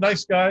guys? Maybe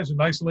nice guys and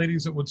nice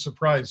ladies that would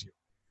surprise you.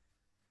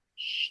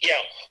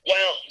 Yeah.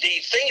 Well,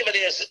 the thing of it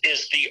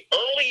is the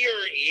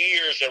earlier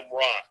years of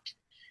rock,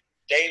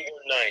 they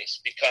were nice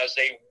because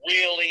they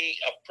really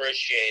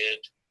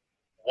appreciated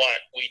what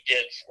we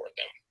did for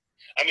them.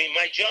 I mean,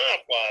 my job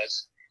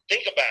was,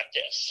 think about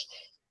this.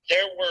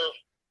 There were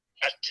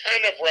a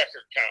ton of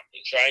record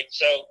companies, right?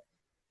 So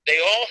they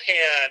all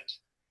had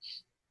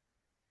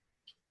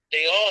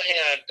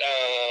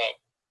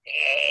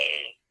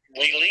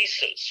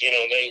releases.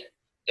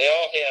 They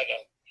all had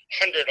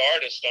 100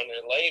 artists on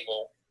their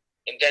label,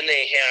 and then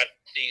they had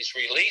these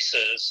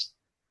releases,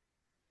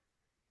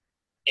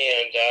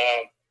 and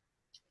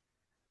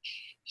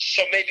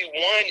so maybe 1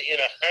 in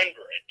 100,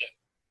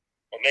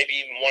 or maybe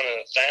even 1 in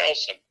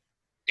 1,000,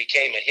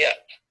 became a hit.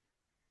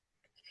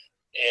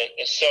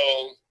 And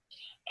so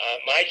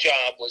my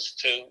job was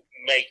to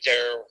make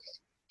their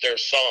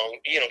song,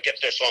 get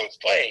their songs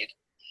played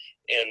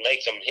and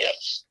make them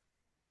hits.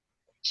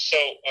 So,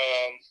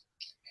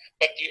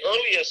 but the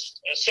earliest,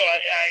 so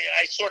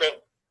I sort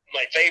of,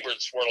 my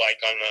favorites were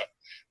like on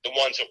the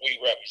ones that we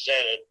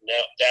represented.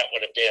 Now that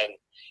would have been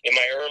in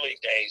my early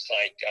days,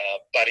 like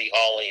Buddy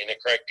Holly and the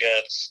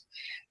Crickets,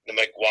 the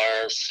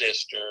McGuire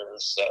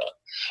Sisters,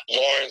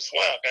 Lawrence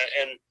Welk.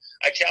 And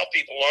I tell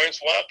people Lawrence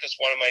Welk is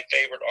one of my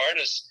favorite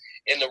artists,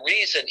 and the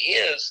reason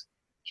is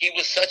he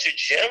was such a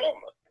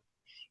gentleman.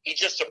 He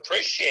just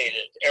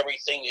appreciated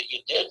everything that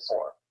you did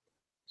for him.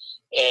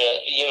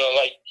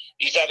 Like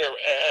these other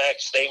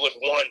acts, they would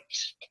want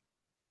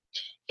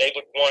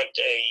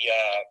a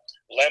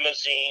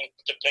limousine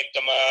to pick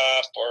them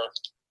up,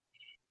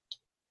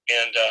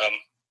 and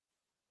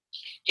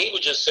he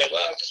would just say,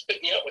 "Well, I'll just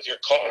pick me up with your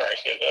car."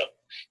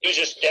 He was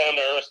just down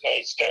to earth,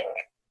 nice guy.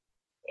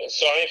 And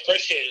so I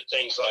appreciated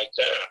things like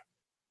that.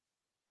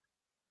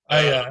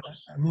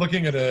 I'm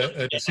looking at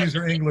a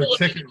DiCesare-Engler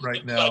ticket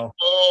right now.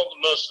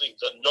 Mostly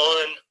the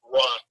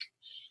non-rock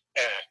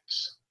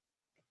acts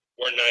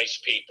were nice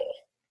people.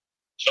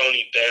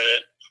 Tony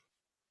Bennett,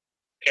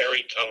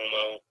 Perry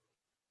Como.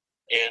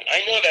 And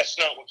I know that's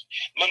not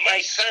what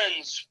my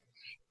sons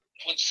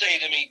would say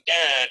to me,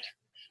 Dad,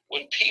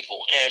 when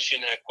people ask you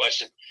that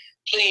question,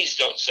 please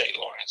don't say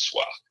Lawrence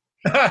Welk.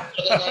 And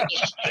then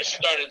I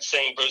started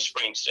saying Bruce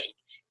Springsteen.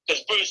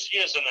 Because Bruce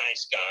is a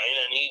nice guy,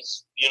 and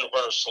he's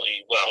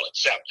universally well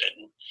accepted.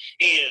 And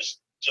he is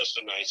just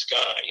a nice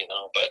guy,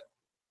 but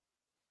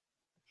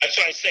that's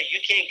why I say you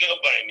can't go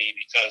by me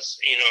because,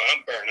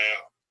 I'm burnt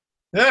out.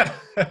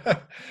 Yeah.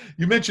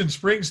 You mentioned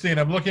Springsteen.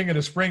 I'm looking at a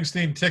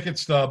Springsteen ticket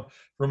stub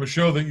from a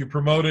show that you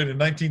promoted in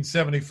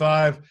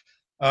 1975.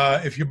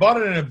 If you bought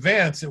it in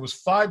advance, it was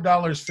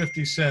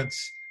 $5.50,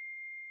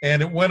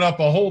 and it went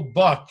up a whole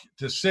buck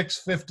to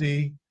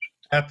 $6.50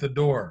 at the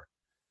door.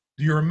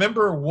 Do you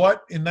remember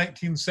what in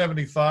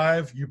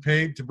 1975 you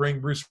paid to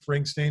bring Bruce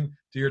Springsteen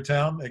to your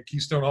town at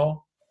Keystone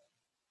Hall?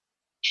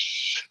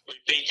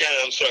 Repeat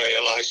that. I'm sorry,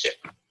 I lost it.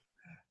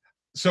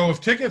 So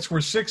if tickets were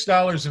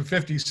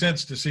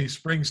 $6.50 to see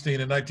Springsteen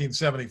in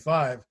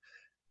 1975,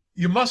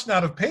 you must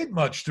not have paid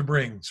much to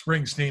bring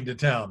Springsteen to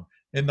town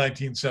in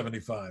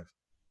 1975.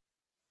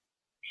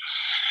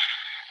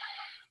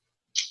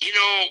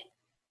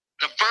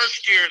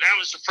 That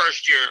was the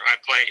first year I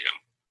played him.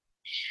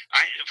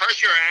 The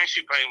first year I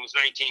actually played him was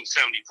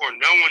 1974.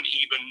 No one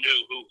even knew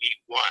who he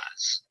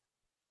was.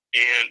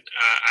 And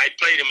I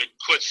played him at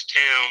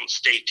Kutztown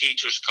State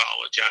Teachers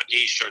College out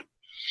in Eastern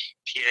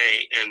PA.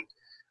 And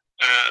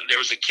there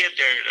was a kid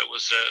there that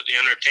was the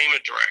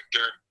entertainment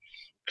director,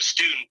 a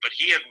student, but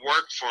he had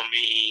worked for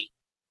me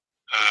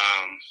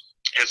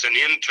as an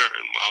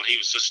intern while he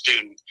was a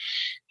student.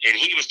 And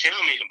he was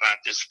telling me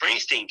about this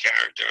Springsteen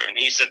character. And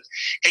he said,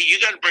 hey, you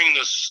got to bring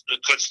this to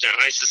Kutztown.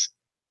 I said,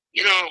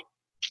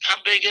 how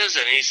big is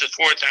it? And he said,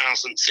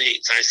 4,000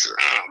 seats. I said,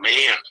 oh,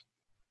 man.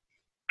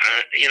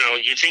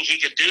 you think he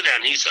could do that?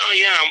 And he said, oh,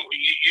 yeah,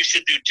 you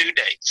should do 2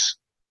 dates.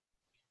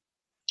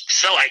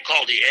 So I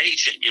called the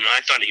agent.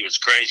 I thought he was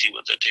crazy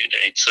with the 2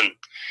 dates. And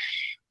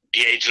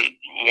the agent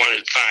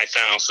wanted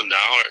 $5,000. And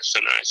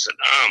I said,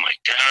 oh, my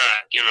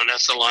God,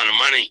 that's a lot of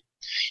money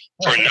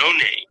for no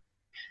name.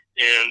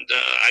 And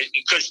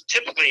because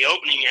typically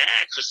opening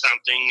acts or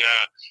something,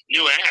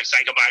 new acts,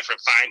 I could buy for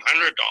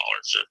 $500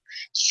 or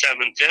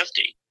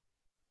 $750.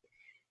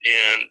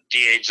 And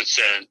the agent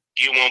said,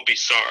 you won't be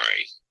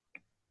sorry.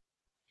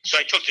 So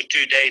I took the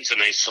 2 dates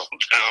and they sold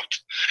out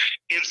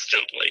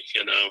instantly,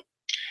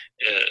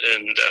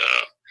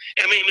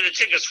 the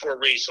tickets were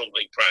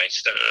reasonably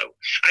priced.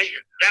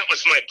 That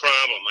was my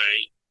problem.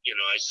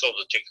 I sold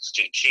the tickets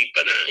too cheap,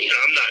 and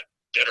I'm not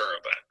bitter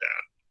about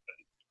that.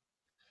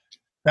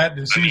 Pat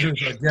DiCesare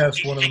is, I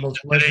guess, one of the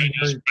most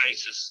legendary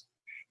prices.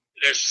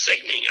 They're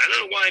sickening. I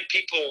don't know why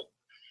people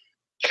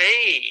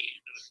pay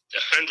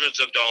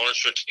hundreds of dollars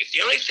for tickets.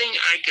 The only thing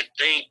I could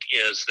think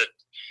is that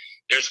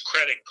there's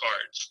credit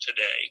cards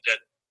today that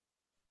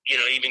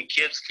even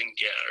kids can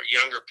get, or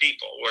younger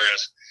people,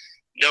 whereas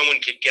no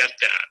one could get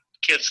that.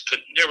 No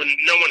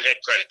one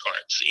had credit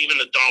cards. Even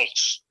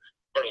adults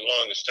for the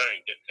longest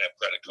time didn't have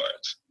credit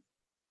cards.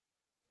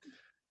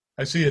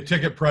 I see a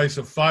ticket price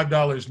of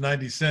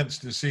 $5.90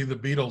 to see the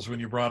Beatles when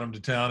you brought them to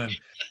town, and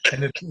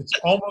it's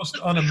almost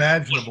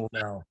unimaginable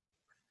now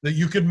that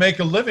you could make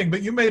a living,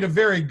 but you made a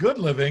very good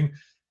living.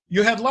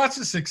 You had lots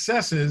of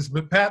successes,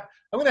 but Pat,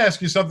 I'm going to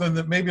ask you something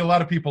that maybe a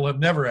lot of people have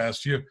never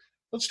asked you.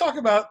 Let's talk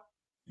about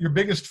your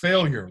biggest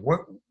failure.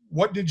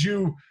 What did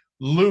you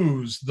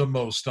lose the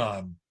most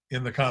on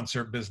in the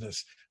concert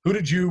business? Who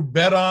did you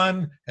bet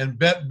on and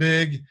bet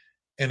big,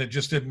 and it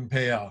just didn't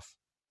pay off?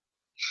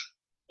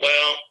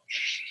 Well,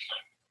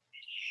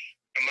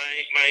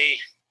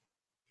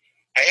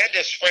 I had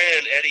this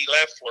friend, Eddie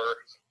Leffler,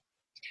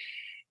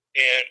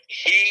 and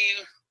he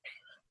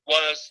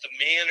was the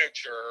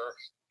manager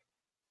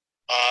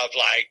of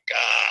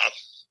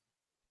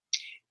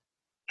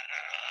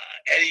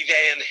Eddie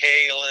Van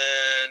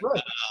Halen,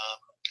 right,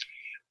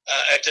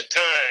 at the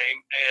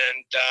time,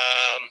 and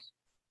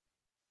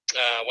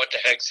what the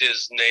heck's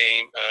his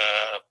name?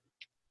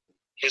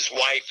 His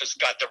wife has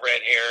got the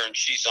red hair, and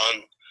she's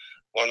on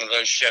one of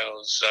those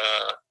shows,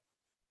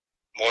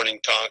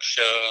 morning talk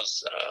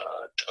shows.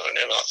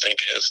 And I'll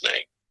think of his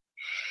name.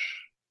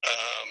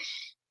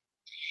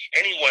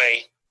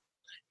 Anyway,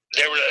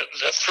 there were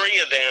the 3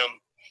 of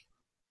them,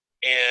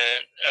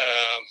 and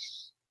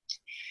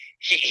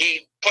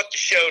he put the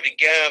show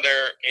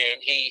together,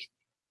 and he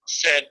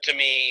said to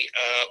me,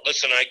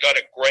 listen, I got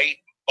a great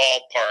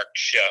ballpark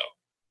show.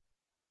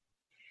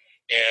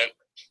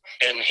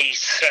 And he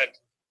said,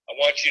 I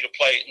want you to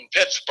play it in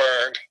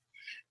Pittsburgh,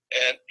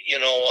 and,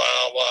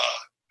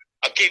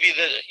 I'll give you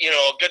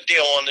a good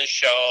deal on this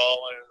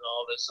show and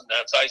all this and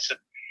that. So I said,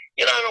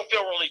 I don't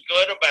feel really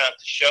good about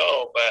the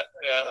show, but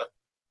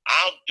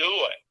I'll do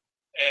it.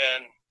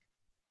 And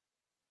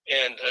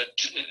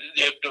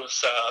it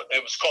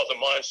was called The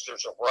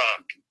Monsters of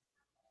Rock.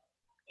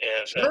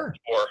 And sure.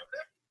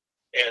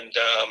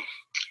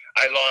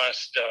 I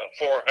lost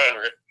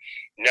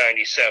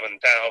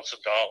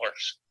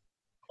 $497,000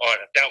 on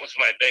it. That was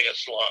my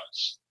biggest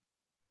loss.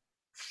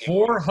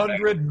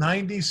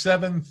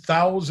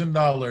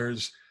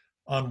 $497,000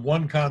 on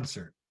one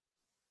concert.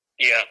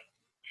 Yeah,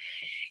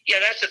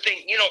 that's the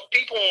thing.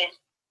 People,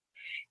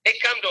 they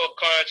come to a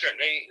concert and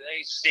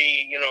they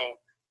see, you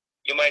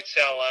might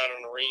sell out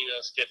an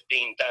arenas,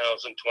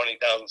 15,000,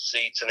 20,000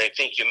 seats, and they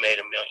think you made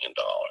 $1 million.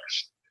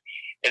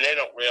 And they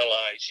don't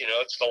realize,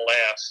 it's the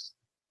last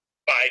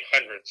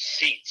 500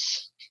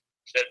 seats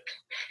that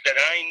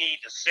I need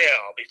to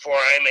sell before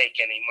I make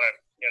any money.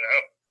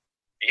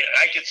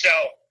 I could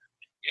sell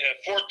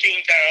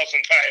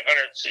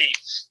 14,500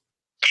 seats.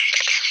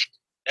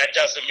 That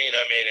doesn't mean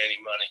I made any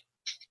money.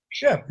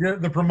 Yeah,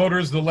 the promoter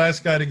is the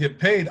last guy to get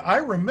paid. I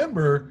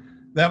remember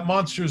that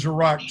Monsters of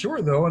Rock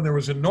tour, though, and there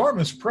was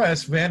enormous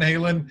press. Van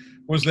Halen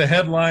was the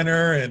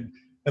headliner, and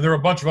there were a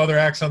bunch of other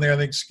acts on there. I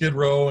think Skid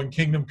Row and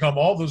Kingdom Come,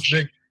 all those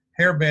big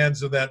hair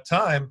bands of that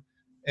time.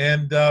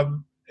 And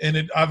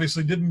it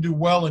obviously didn't do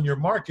well in your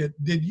market.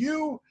 Did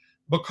you,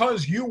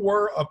 because you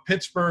were a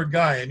Pittsburgh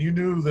guy and you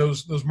knew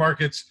those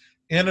markets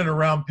in and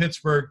around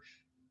Pittsburgh,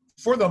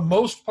 for the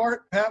most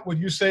part, Pat, would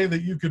you say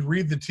that you could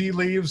read the tea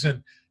leaves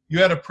and you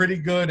had a pretty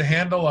good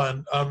handle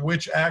on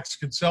which acts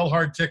could sell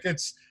hard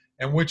tickets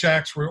and which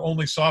acts were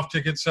only soft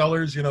ticket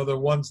sellers, the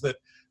ones that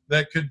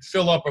could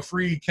fill up a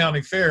free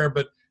county fair,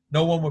 but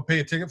no one would pay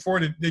a ticket for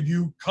it? Did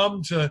you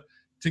come to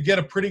get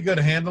a pretty good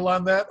handle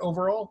on that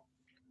overall?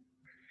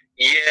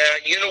 Yeah,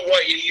 you know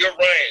what? You're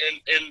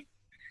right. And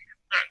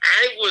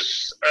I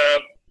was,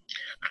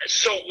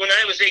 so when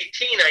I was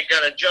 18, I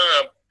got a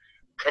job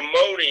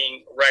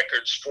promoting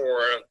records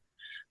for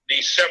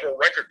these several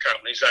record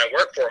companies I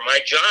worked for. My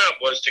job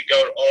was to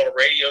go to all the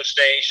radio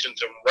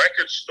stations and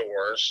record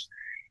stores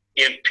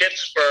in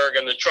Pittsburgh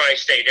and the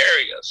tri-state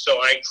area. So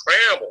I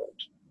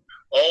traveled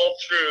all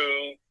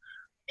through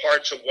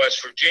parts of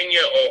West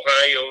Virginia,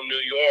 Ohio, New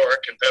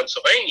York, and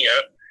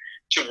Pennsylvania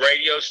to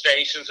radio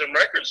stations and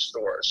record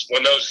stores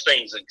when those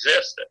things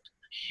existed.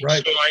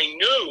 Right. So I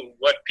knew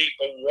what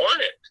people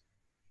wanted,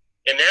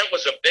 and that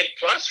was a big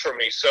plus for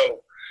me.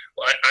 So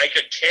I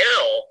could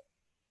tell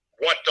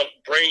what to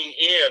bring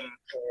in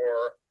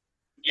for,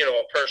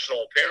 a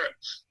personal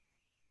appearance.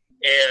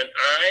 And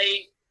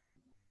I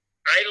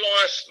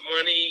lost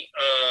money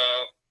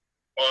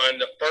on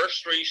the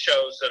first 3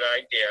 shows that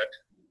I did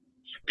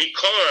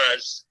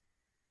because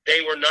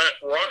they were not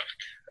rock.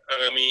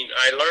 I mean,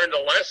 I learned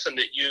a lesson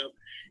that you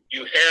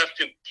have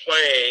to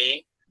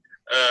play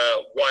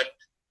what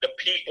the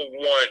people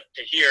want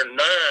to hear,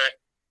 not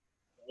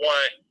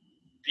what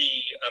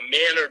the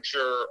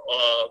manager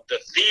of the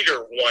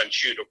theater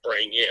wants you to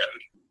bring in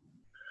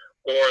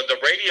or the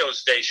radio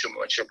station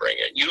wants you to bring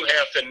in. You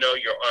have to know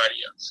your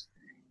audience.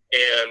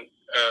 And,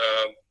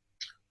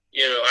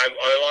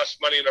 I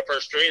lost money in the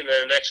first 3, and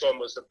then the next one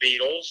was the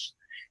Beatles.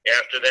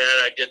 After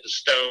that, I did the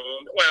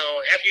Stone.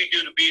 Well, after you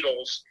do the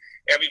Beatles,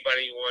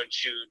 everybody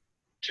wants you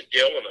to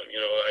deal with them.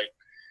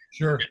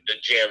 Sure. The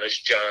Janis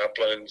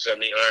Joplins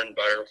and the Iron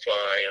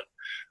Butterfly and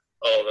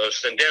all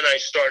those. And then I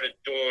started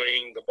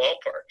doing the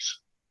ballparks.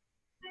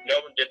 No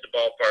one did the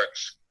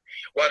ballparks.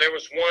 Well, there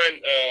was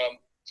one,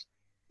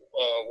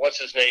 what's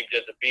his name,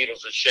 did the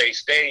Beatles at Shea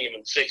Stadium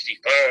in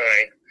 '65,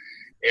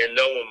 and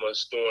no one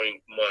was doing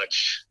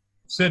much.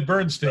 Sid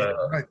Bernstein,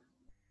 right.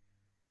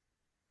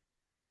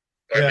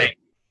 Yeah.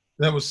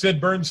 That was Sid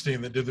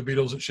Bernstein that did the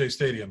Beatles at Shea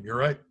Stadium. You're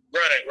right.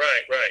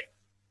 Right.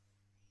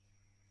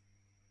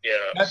 Yeah.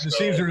 Pat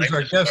DiCesare is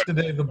our guest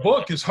today. The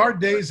book is Hard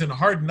Days and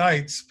Hard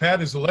Nights.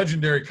 Pat is a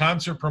legendary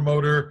concert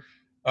promoter,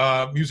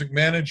 music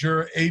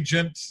manager,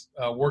 agent,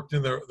 worked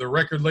in the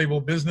record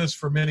label business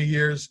for many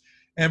years,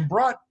 and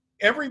brought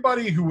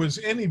everybody who was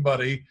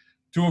anybody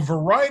to a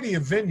variety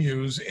of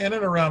venues in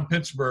and around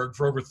Pittsburgh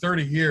for over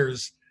 30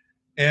 years.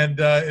 And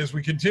as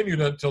we continue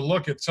to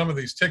look at some of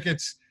these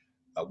tickets,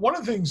 one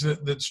of the things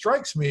that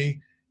strikes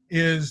me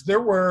is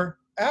there were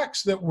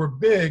acts that were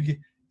big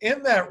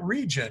in that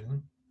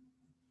region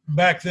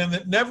back then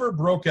that never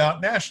broke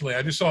out nationally.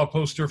 I just saw a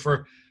poster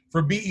for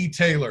B.E.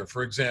 Taylor,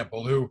 for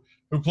example, who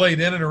played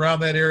in and around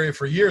that area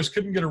for years,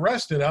 couldn't get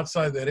arrested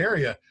outside that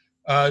area.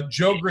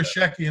 Joe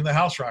Grishecki and the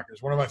House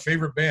Rockers, one of my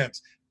favorite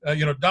bands.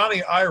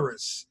 Donnie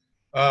Iris,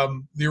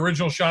 the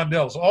original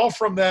Shondells, all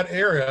from that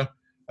area,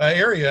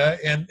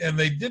 and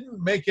they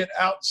didn't make it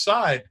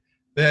outside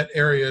that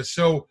area.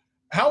 So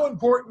how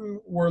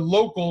important were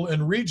local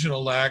and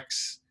regional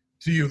acts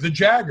to you? The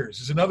Jaggers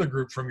is another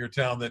group from your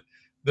town that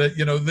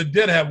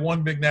did have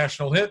one big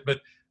national hit,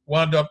 but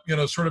wound up,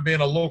 sort of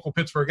being a local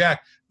Pittsburgh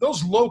act.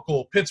 Those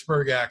local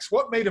Pittsburgh acts,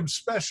 what made them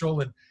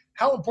special, and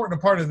how important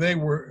a part of they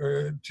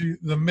were to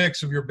the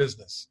mix of your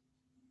business?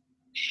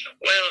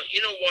 Well,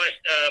 you know what?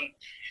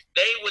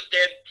 They would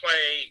then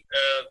play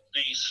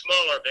the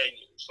smaller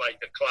venues like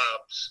the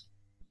clubs,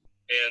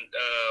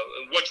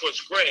 and which was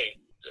great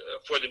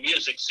for the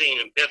music scene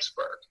in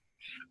Pittsburgh.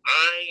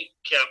 I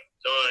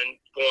kept on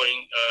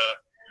going.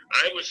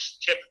 I was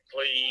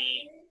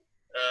typically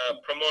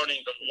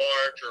promoting the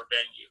larger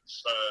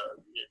venues,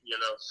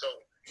 so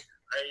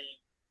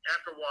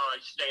after a while I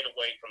stayed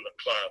away from the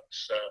clubs,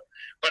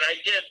 but I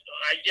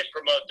did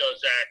promote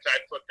those acts.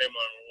 I put them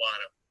on a lot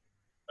of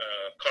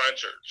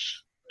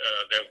concerts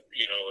that,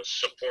 a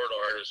support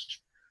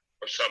artist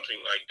or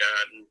something like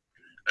that. And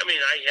I mean,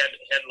 I had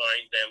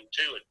headlined them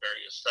too at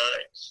various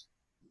times,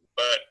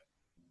 but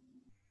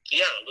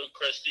yeah, Lou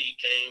Christie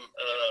came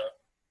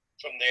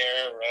from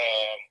there,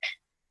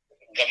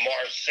 the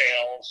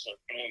Marcells of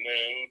Blue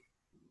Moon,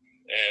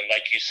 and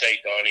like you say,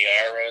 Donnie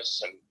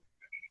Iris, and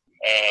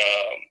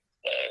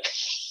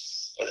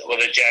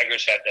the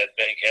Jaggers had that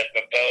big hit.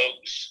 The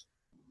Bogues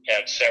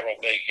had several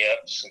big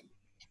hits,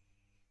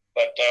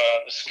 but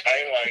the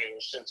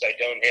Skyliners, Since I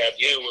Don't Have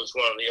You, was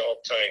one of the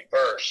all-time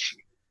first.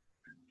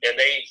 And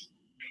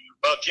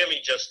Jimmy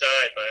just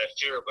died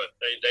last year, but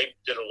they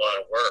did a lot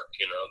of work.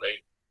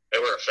 They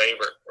were a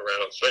favorite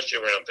around, especially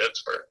around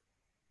Pittsburgh.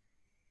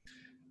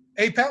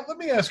 Hey, Pat, let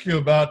me ask you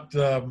about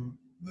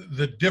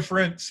the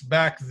difference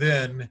back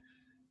then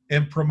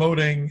in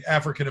promoting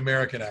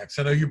African-American acts.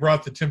 I know you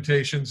brought the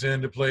Temptations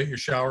in to play at your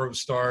Shower of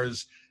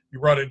Stars. You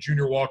brought in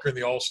Junior Walker and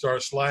the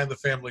All-Stars, Sly and the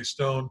Family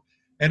Stone.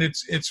 And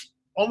it's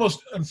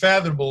almost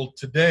unfathomable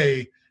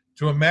today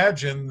to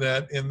imagine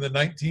that in the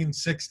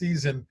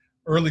 1960s and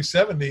early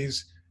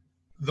 70s,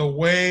 the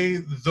way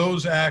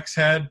those acts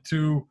had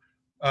to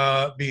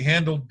be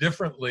handled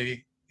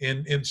differently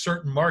in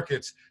certain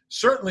markets,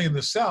 certainly in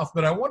the South.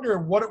 But I wonder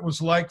what it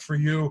was like for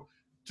you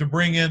to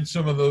bring in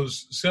some of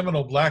those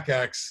seminal black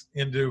acts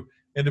into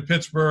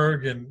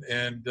Pittsburgh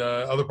and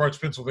other parts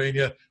of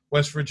Pennsylvania,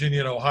 West Virginia,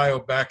 and Ohio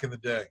back in the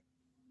day.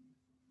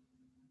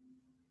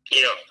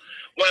 Yeah.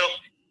 Well,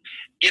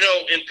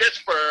 in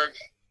Pittsburgh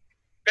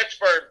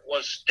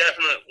was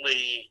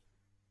definitely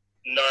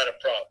not a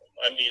problem.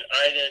 I mean,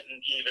 I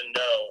didn't even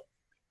know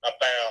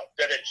about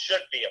that it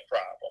should be a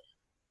problem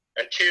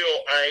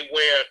until I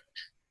went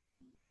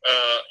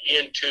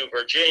into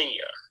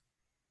Virginia.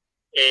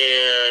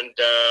 And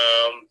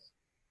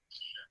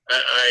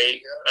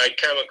I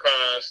come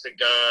across the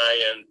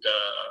guy, and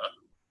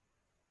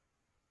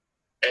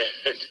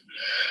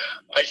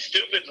I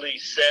stupidly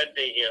said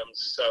to him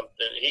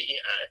something.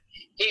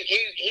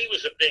 He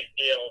was a big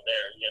deal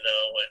there, and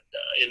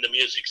in the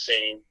music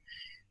scene.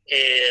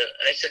 And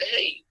I said,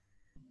 "Hey,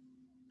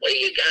 why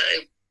you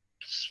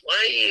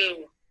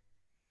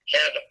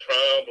have a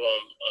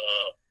problem?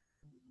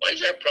 Why is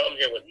there a problem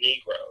here with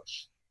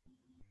Negroes?"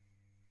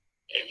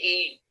 And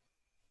he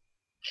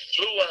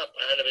flew up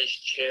out of his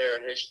chair,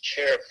 and his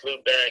chair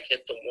flew back,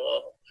 hit the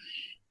wall.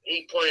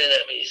 He pointed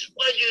at me. He said,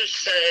 "What'd you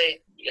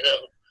say?"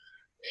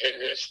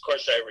 And of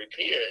course I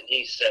repeated, and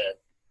he said,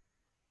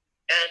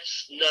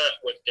 "That's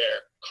not what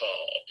they're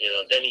called."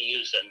 Then he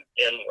used an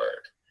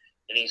N-word,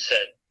 and he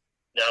said,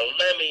 "Now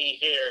let me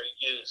hear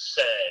you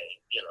say,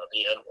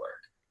 the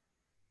N-word."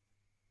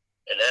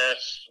 And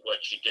that's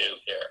what you do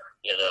here,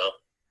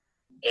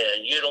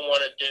 And you don't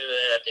want to do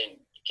that, then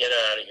get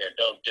out of here.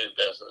 Don't do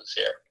business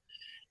here.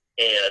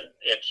 And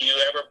if you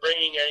ever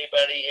bring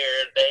anybody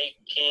here, they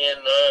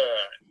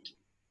cannot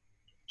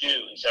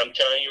do. I'm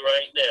telling you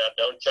right now,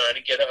 don't try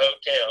to get a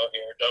hotel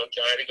here. Don't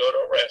try to go to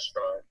a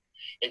restaurant.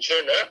 And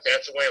sure enough,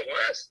 that's the way it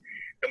was.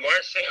 The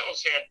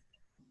Marcells had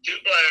 2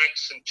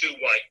 blacks and 2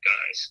 white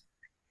guys.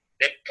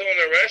 They pull in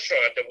the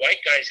restaurant. The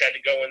white guys had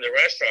to go in the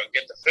restaurant,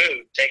 get the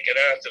food, take it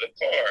out to the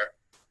car,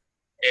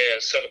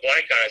 and so the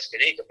black guys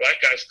could eat. The black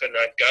guys could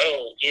not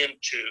go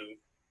into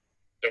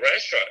the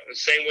restaurant. The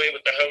same way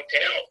with the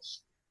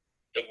hotels.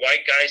 The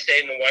white guys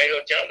stayed in the white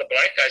hotel. The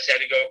black guys had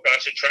to go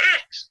across the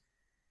tracks.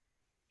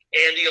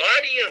 And the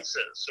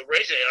audiences,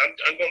 originally,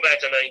 I'm going back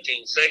to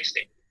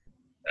 1960.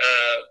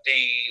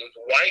 The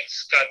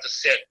whites got to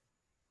sit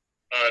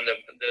on the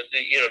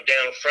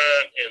down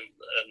front and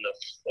the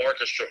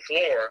orchestra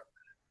floor.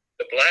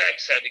 The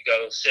blacks had to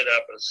go sit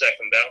up in the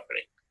second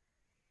balcony.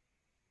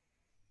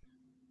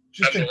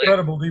 Just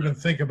incredible to even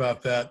think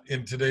about that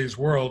in today's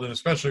world, and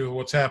especially with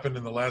what's happened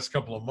in the last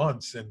couple of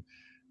months. And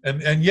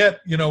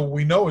yet,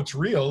 we know it's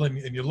real,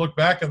 and you look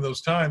back on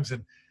those times,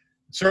 and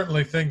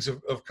certainly things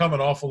have come an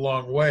awful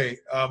long way.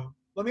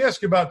 Let me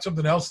ask you about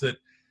something else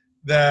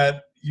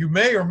that you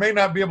may or may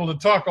not be able to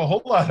talk a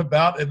whole lot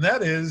about, and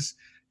that is,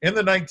 in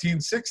the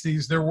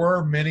 1960s, there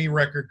were many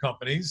record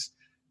companies.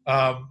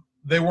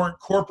 They weren't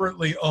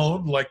corporately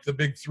owned like the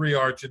big 3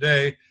 are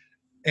today.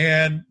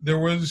 And there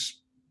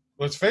was,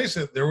 let's face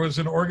it, there was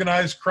an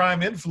organized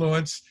crime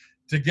influence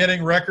to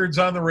getting records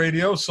on the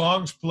radio,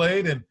 songs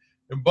played, and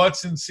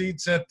butts in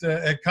seats at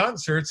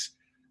concerts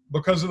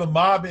because of the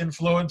mob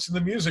influence in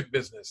the music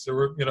business. There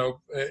were,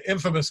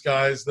 infamous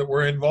guys that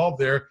were involved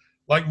there,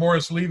 like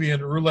Morris Levy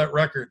and Roulette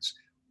Records.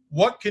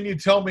 What can you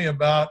tell me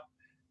about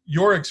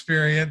your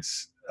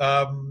experience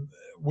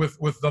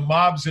with the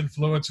mob's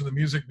influence in the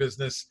music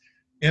business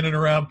in and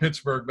around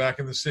Pittsburgh back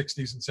in the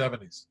 60s and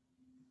 70s?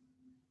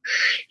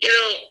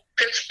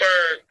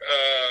 Pittsburgh,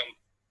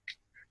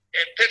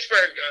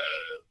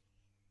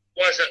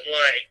 wasn't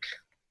like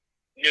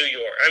New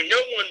York. I mean,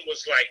 no one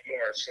was like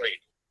Morris Levy.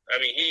 I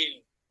mean,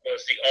 he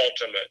was the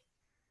ultimate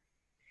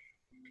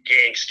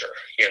gangster,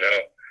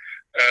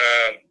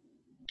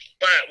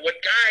 But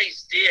what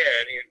guys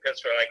did in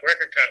Pittsburgh, like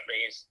record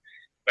companies,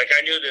 like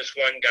I knew this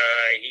one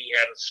guy, he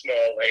had a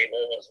small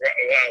label. As a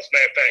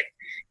matter of fact,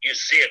 you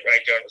see it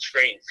right there on the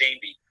screen,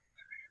 Phoebe.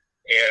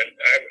 And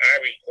I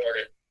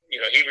recorded, he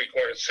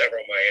recorded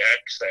several of my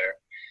acts there.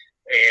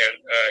 And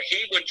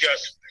he would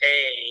just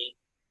pay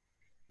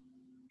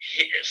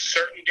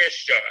certain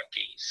disc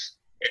jockeys.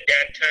 At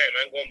that time,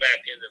 I'm going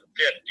back into the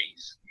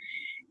 50s,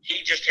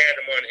 he just had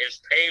them on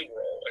his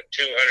payroll at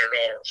 $200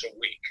 a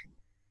week.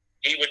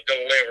 He would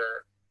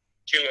deliver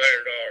 $200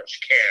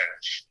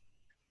 cash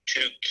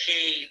to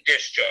key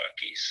disc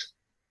jockeys.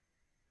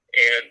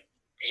 And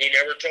he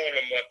never told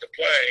them what to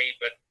play,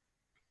 but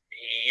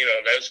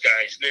those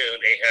guys knew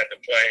they had to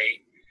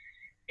play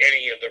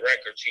any of the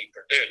records he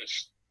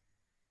produced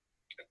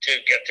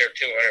to get their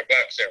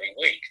 $200 every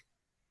week.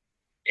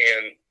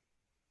 And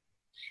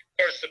of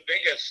course, the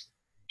biggest,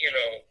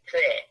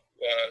 crook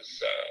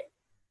was,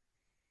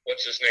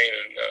 what's his name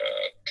in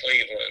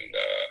Cleveland?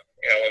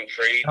 Alan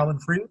Freed. Alan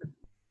Freed?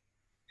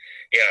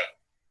 Yeah.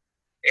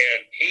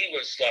 And he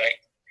was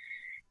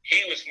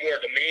more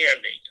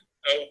demanding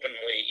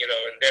openly,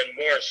 and then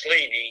Morris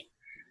Levy,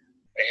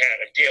 they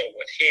had a deal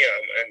with him.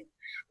 And a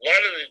lot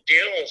of the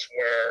deals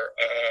were,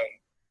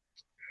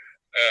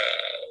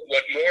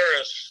 what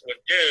Morris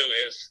would do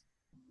is,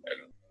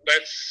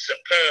 let's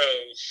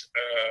suppose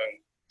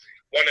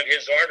one of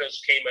his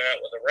artists came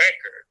out with a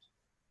record,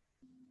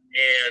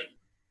 and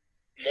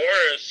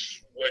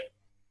Morris would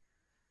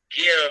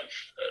give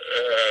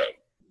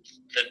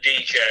the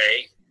DJ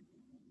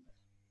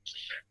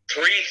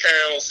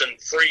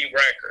 3,000 free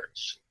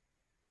records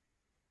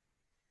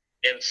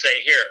and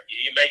say, here,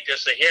 you make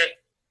this a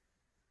hit,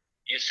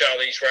 you sell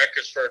these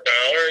records for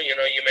 $1, you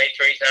made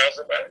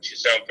 $3,000. You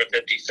sell them for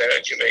 50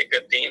 cents, you made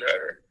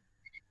 $1,500.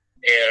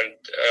 And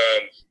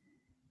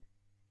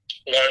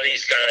a lot of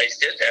these guys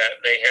did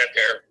that. They had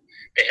their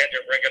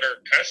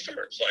regular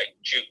customers, like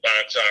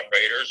jukebox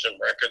operators and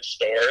record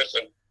stores,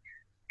 and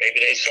Maybe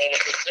they sold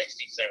it for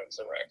 60 cents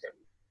a record.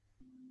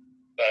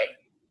 But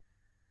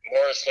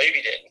Morris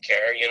Levy didn't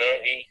care. You know,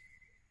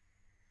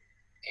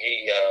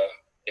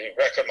 the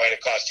record might have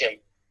cost him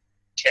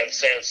 10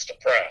 cents to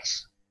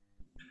press.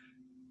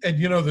 And,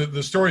 you know,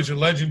 the stories are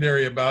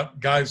legendary about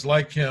guys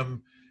like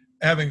him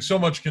having so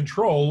much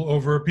control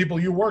over people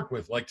you work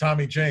with, like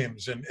Tommy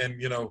James,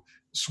 and you know,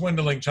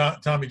 swindling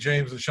Tommy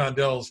James and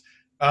Shondells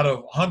out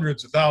of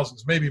hundreds of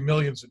thousands, maybe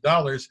millions of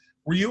dollars.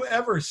 Were you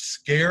ever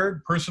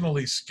scared,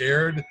 personally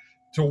scared,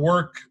 to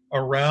work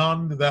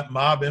around that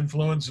mob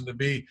influence and to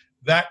be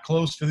that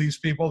close to these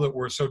people that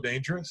were so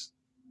dangerous?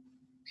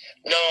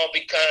 No,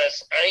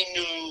 because I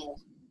knew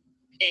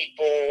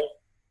people,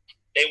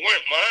 they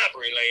weren't mob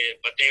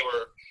related, but they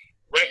were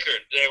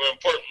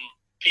important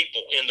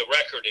people in the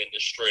record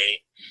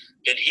industry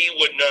that he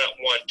would not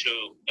want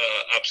to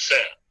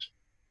upset.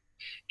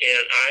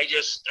 And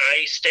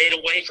I stayed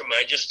away from him.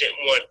 I just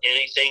didn't want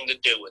anything to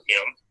do with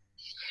him.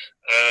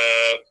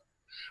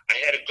 I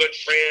had a good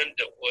friend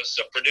that was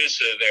a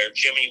producer there,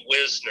 Jimmy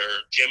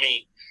Wisner.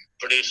 Jimmy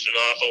produced an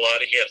awful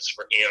lot of hits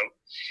for him.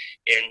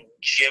 And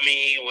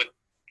Jimmy would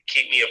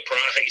keep me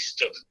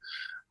apprised of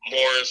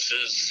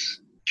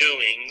Morris's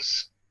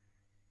doings.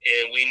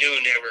 And we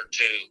knew never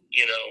to,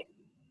 you know,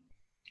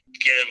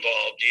 get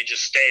involved. You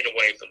just stayed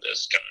away from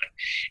this guy.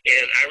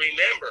 And I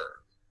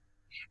remember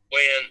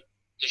when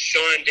the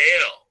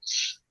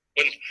Shondells,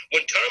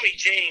 when Tommy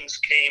James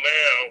came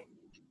out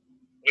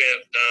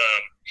with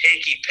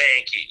Hanky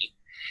Panky,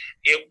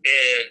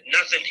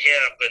 nothing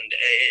happened.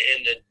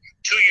 And then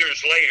 2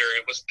 years later,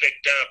 it was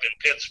picked up in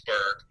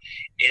Pittsburgh,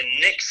 and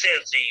Nick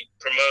Sensi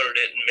promoted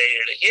it and made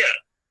it a hit.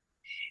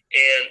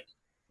 And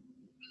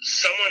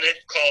someone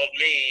had called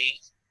me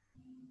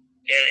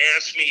and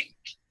asked me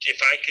if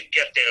I could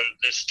get them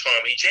this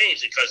Tommy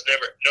James, because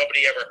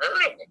nobody ever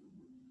heard of him.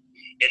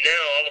 And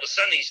now all of a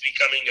sudden he's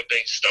becoming a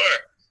big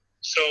star.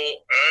 So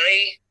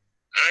I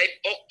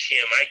booked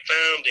him. I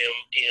found him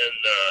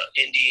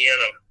in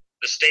Indiana,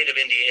 the state of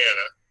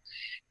Indiana,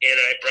 and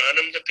I brought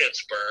him to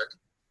Pittsburgh,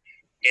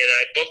 and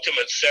I booked him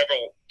at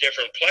several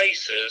different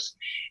places.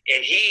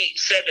 And he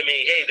said to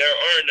me, "Hey, there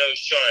are no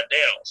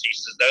Shondells." He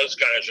says, "Those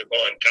guys are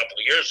gone a couple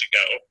of years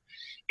ago."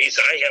 He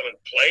said, "I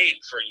haven't played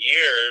for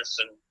years,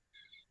 and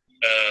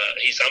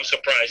I'm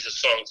surprised the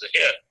song's a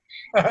hit.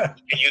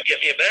 Can you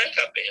get me a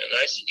backup band?"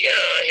 I said, "Yeah,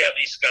 I have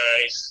these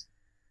guys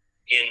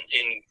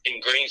in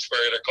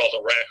Greensburg. They're called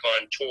the Rack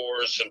on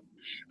Tours, and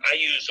I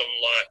use them a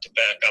lot to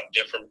back up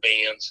different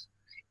bands."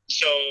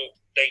 So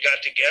they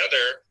got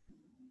together,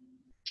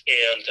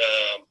 and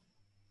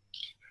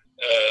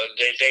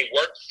they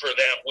worked for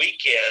that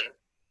weekend.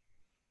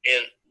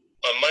 And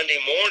on Monday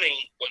morning,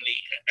 when the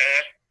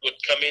act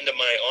would come into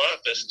my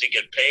office to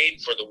get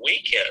paid for the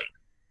weekend,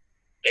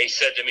 they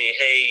said to me,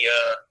 "Hey,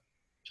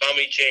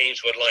 Tommy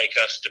James would like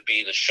us to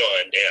be the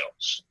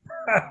Shondells."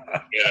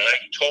 And I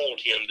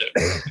told him that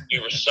we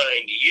were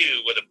signed to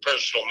you with a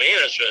personal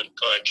management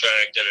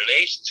contract and an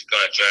agency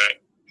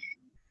contract.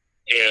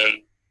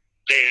 And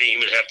they didn't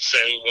even have to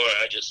say anymore.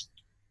 I just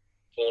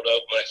pulled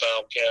out my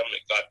file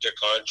cabinet, got their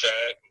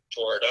contract,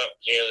 tore it up,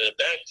 handed it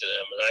back to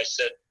them. And I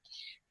said,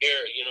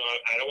 "Here, you know,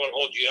 I don't want to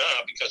hold you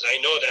up, because I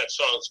know that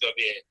song's going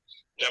to be a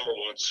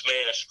 '1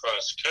 smash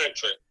across the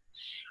country."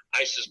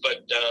 I says,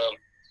 "But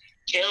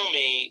tell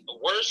me,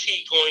 where's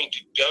he going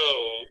to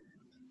go?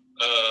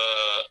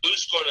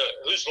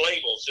 Whose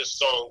label's this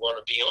song going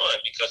to be on?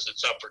 Because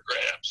it's up for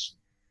grabs."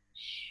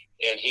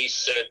 And he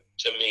said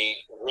to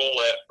me,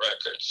 "Roulette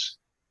Records."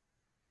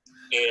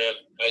 And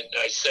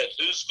I said,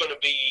 "Who's going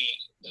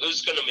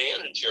to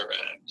manage your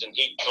act?" And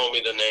he told me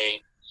the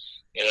name.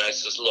 And I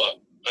says,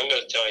 "Look, I'm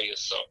going to tell you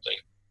something.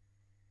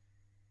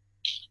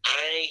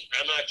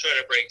 I'm not trying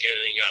to break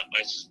anything up."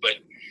 I says, "But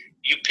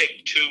you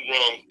picked two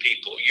wrong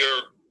people.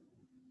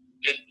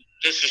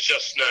 This is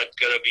just not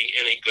going to be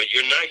any good.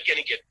 You're not going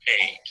to get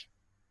paid."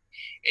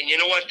 And you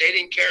know what? They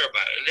didn't care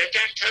about it. And at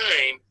that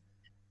time,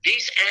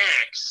 these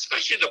acts,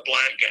 especially the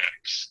black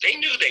acts, they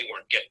knew they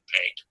weren't getting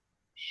paid.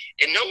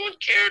 And no one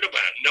cared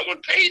about it. No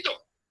one paid them.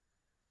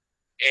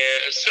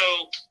 And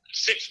so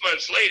 6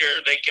 months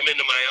later, they come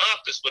into my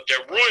office with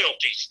their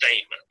royalty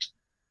statement.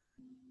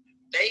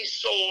 They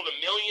sold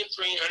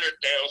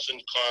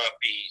 1,300,000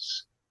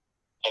 copies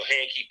of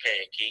Hanky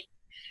Panky.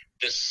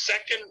 The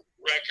second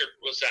record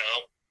was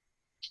out.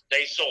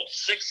 They sold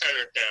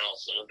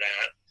 600,000 of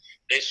that.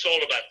 They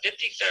sold about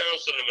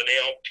 50,000 of an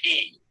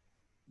LP.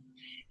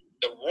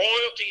 The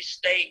royalty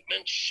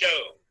statement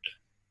showed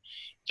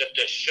that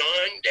the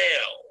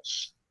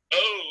Shondells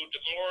owed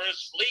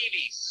Morris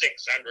Levy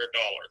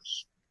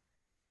 $600.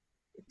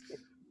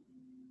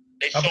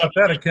 How about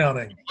that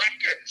accounting?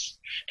 Records,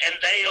 and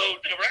they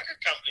owed the record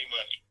company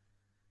money.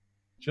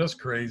 Just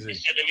crazy. They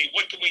said to me,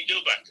 "What can we do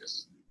about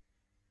this?"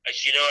 I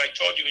said, "I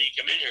told you when you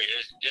come in here,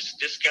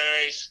 this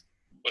guy's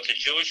with the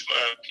Jewish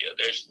mafia.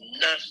 There's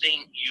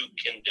nothing you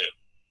can do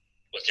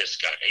with this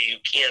guy. You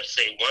can't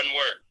say one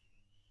word."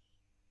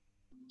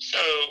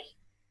 So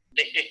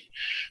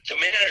the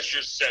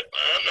manager said,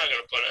 "I'm not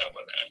going to put up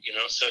with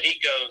that, So he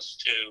goes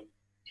to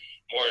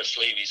Morris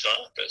Levy's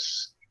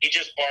office, He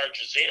just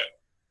barges in.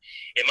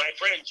 And my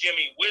friend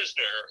Jimmy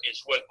Wisner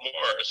is with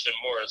Morris in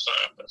Morris'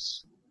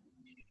 office.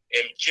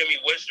 And Jimmy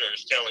Wisner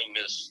is telling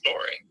this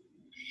story.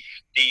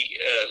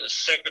 The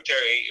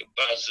secretary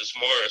buzzes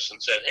Morris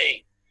and said,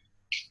 hey,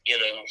 you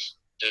know,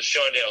 the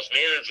Shondell's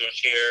manager's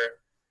here,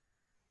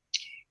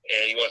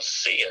 and he wants to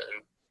see you.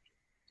 And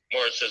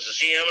Morris says, does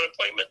he have an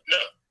appointment?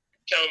 No.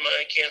 Tell him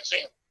I can't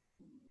see him.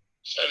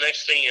 So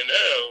next thing you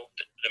know,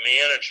 the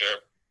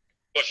manager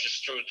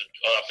pushes through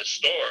the office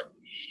door,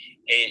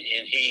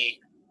 and he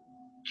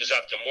goes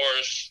up to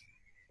Morris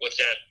with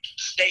that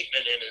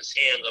statement in his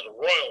hand of the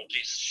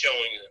royalties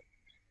showing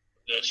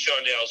the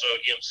Shondells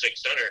owed him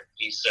 $600.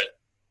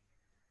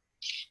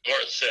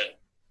 Morris said,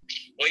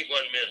 wait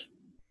 1 minute.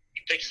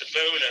 He picks the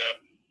phone up,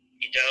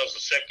 he dials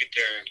the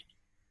secretary,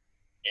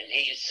 and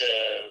he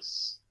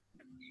says,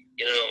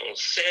 you know,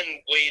 send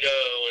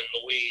Guido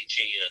and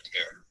Luigi in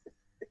here.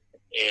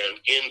 And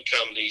in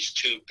come these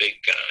two big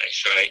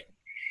guys, right?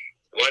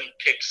 One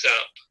picks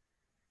up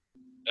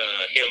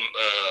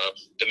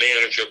the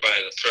manager by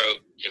the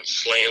throat and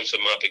slams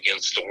him up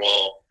against the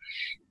wall.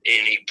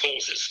 And he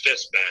pulls his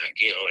fist back,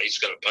 you know, he's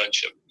going to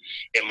punch him.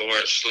 And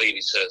Morris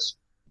Levy says,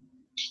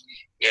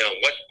 now,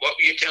 what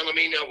were you telling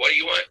me now? What do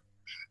you want?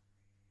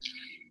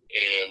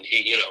 And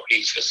he, you know,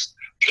 he's just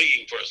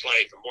pleading for his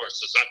life. And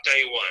Morris says, I'll tell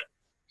you what,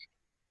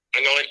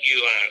 I'm going to let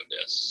you out of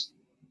this.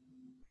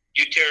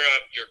 You tear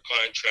up your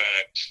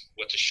contract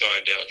with the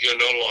Shondells. You're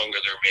no longer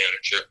their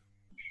manager.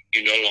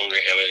 You no longer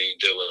have anything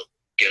to do with them.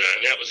 You know,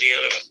 and that was the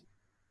end of it.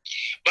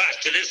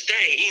 But to this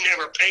day, he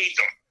never paid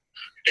them.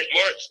 And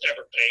Morris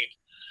never paid.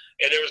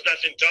 And there was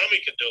nothing Tommy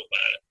could do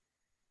about it.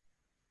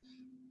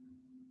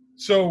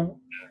 So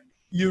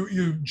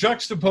you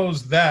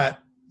juxtapose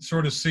that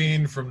sort of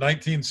scene from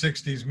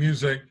 1960s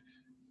music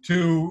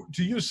to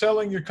you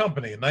selling your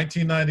company in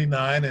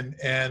 1999,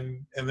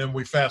 and then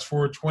we fast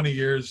forward 20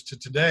 years to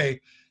today,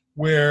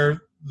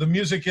 where the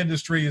music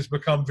industry has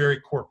become very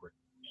corporate.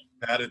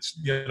 That it's,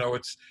 you know,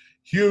 it's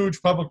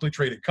huge publicly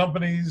traded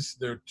companies.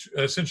 There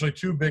are essentially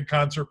two big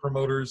concert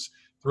promoters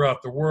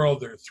throughout the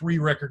world. There are 3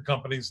 record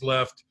companies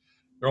left.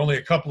 There are only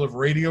a couple of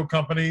radio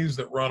companies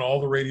that run all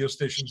the radio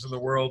stations in the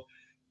world.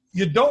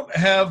 You don't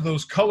have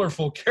those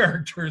colorful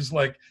characters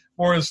like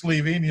Morris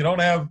Levy, and you don't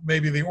have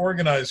maybe the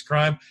organized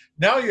crime.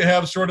 Now you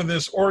have sort of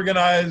this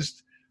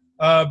organized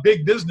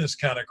big business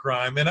kind of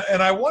crime. And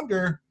I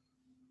wonder,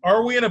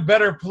 are we in a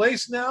better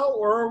place now,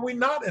 or are we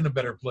not in a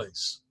better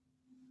place?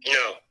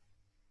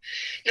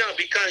 No,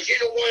 because you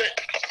know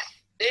what?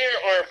 There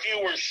are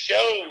fewer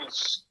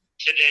shows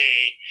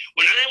today.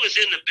 When I was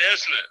in the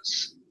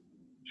business,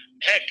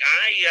 heck,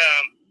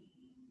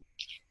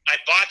 I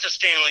bought the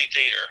Stanley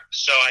Theater,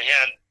 so I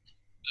had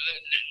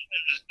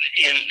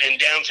in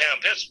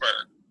downtown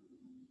Pittsburgh,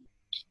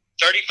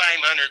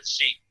 3,500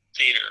 seat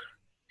theater,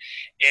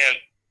 and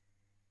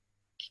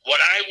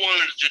what I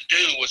wanted to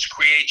do was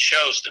create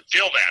shows to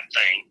fill that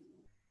thing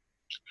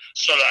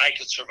so that I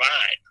could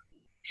survive.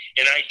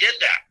 And I did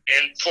that.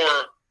 And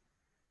for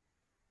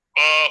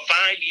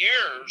 5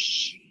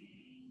 years,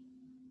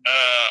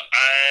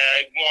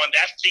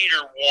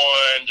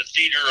 won the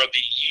Theater of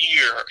the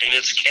Year in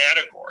its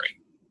category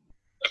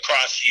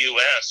across the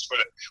U.S.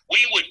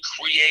 We would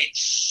create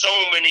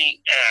so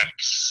many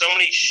acts, so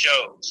many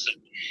shows that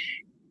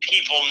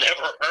people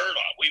never heard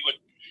of. We would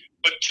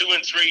put 2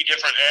 and 3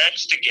 different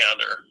acts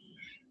together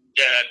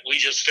that we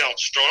just felt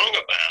strong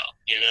about,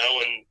 you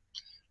know, and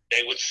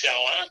they would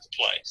sell out the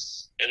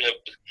place. And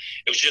it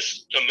was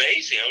just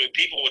amazing. I mean,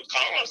 people would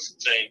call us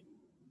and say,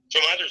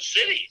 from other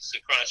cities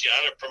across the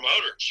other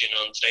promoters, you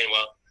know, and saying,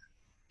 well,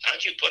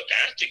 how'd you put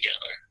that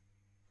together?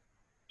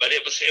 But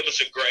it was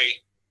a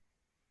great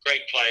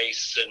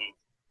place, and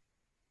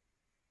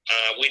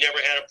we never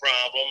had a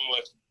problem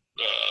with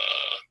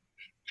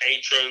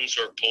patrons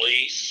or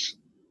police.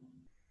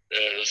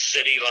 The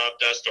city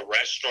loved us. The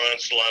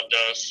restaurants loved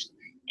us.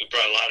 We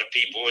brought a lot of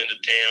people into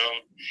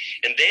town.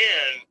 And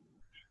then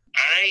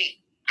I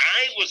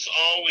was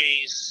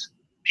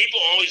people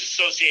always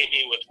associate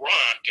me with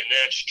rock, and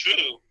that's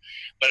true,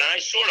 but I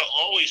sort of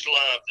always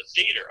loved the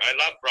theater. I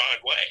love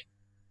Broadway.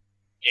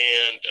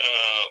 And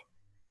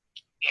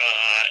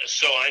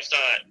so I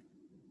thought,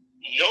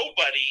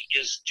 nobody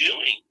is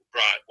doing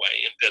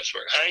Broadway in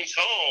Pittsburgh. Heinz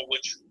Hall,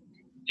 which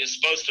is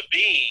supposed to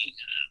be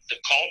the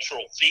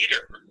cultural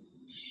theater,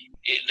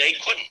 they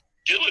couldn't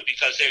do it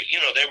because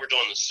they were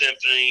doing the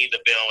symphony, the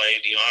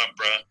ballet, the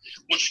opera,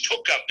 which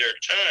took up their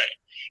time.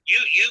 You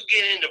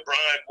get into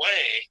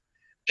Broadway,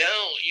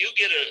 you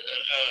get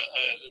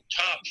a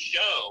top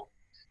show,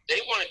 they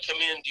want to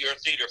come into your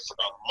theater for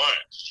a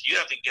month. You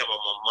have to give them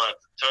a month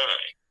of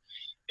time.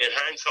 And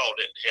Heinz Hall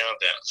didn't have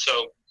that.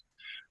 So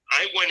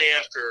I went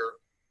after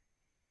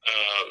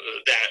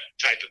that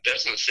type of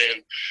business,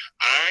 and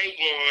I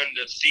won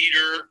the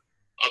Theater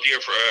of the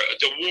Year for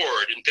the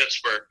award in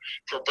Pittsburgh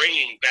for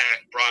bringing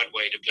back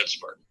Broadway to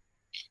Pittsburgh.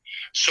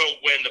 So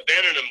when the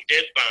Benham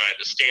did buy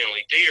the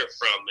Stanley Theater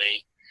from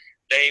me,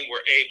 they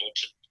were able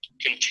to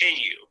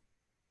continue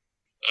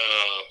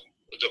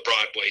the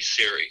Broadway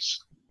series.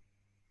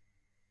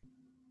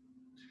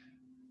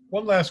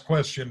 One last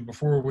question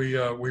before we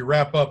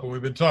wrap up. And we've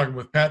been talking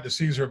with Pat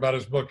DiCesare about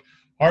his book,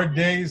 Hard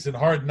Days and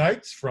Hard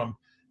Nights, from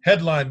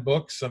Headline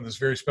Books, on this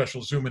very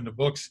special Zoom into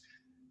Books.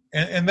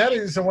 And that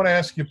is, I want to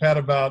ask you, Pat,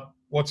 about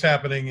what's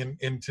happening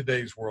in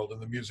today's world in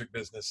the music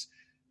business.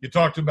 You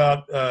talked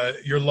about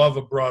your love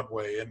of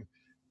Broadway, and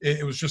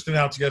it was just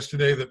announced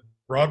yesterday that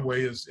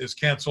Broadway is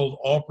canceled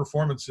all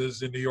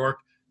performances in New York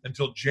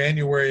until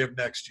January of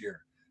next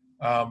year.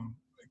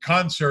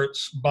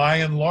 Concerts, by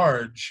and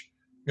large,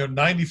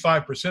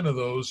 95% of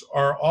those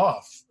are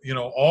off.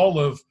 All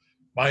of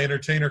my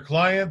entertainer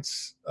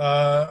clients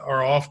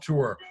are off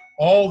tour.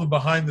 All the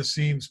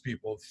behind-the-scenes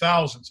people,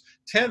 thousands,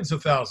 tens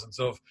of thousands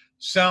of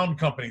sound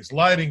companies,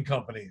 lighting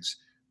companies,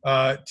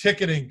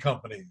 ticketing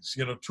companies,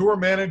 tour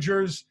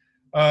managers,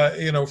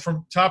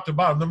 from top to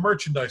bottom, the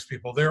merchandise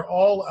people, they're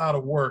all out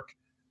of work.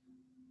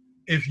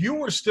 If you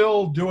were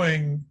still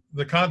doing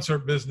the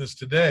concert business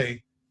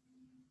today,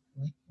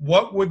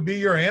 what would be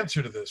your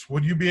answer to this?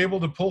 Would you be able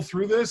to pull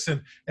through this?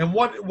 And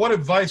what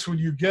advice would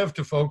you give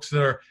to folks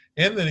that are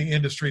in the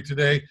industry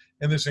today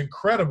in this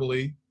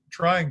incredibly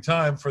trying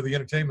time for the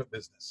entertainment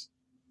business?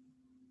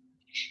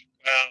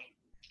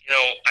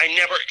 I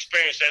never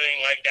experienced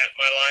anything like that in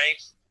my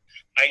life.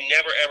 I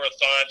never ever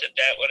thought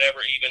that would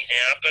ever even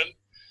happen.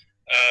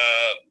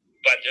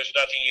 But there's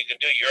nothing you can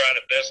do. You're out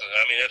of business.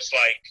 I mean, it's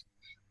like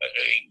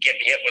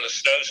getting hit with a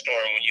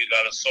snowstorm when you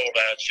got a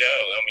sold-out show.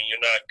 I mean,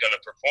 you're not going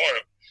to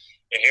perform.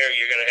 And here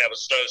you're going to have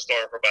a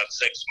snowstorm for about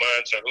 6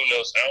 months or who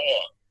knows how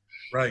long.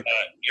 Right.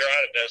 You're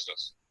out of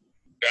business.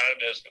 You're out of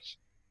business.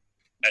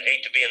 I'd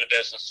hate to be in the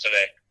business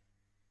today.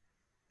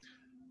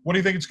 What do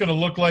you think it's going to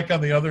look like on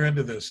the other end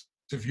of this?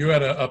 If you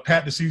had a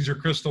Pat DiCesare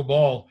crystal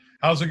ball,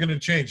 how's it going to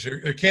change?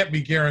 There can't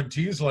be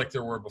guarantees like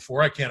there were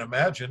before. I can't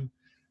imagine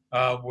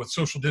with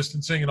social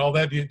distancing and all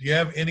that. Do you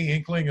have any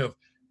inkling of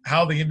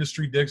how the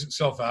industry digs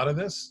itself out of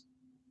this?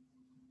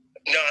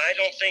 No, I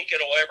don't think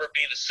it'll ever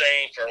be the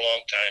same for a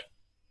long time.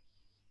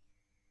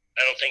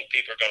 I don't think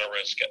people are going to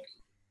risk it.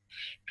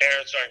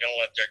 Parents aren't going to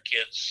let their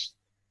kids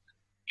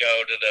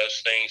go to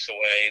those things the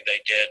way they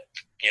did,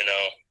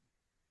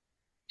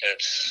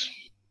 It's,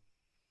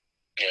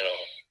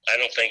 I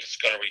don't think it's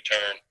going to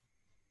return.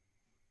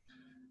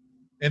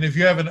 And if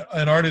you have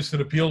an artist that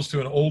appeals to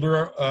an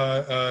older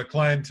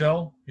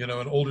clientele, an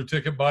older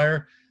ticket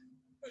buyer,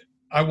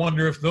 I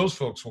wonder if those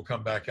folks will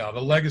come back out. A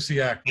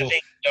legacy act will,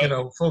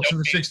 folks in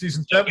the 60s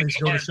and 70s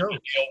go to shows.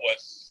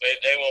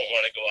 They won't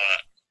want to go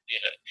out.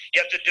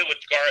 You have to do what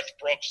Garth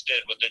Brooks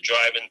did with the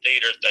drive-in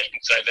theater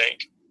things, I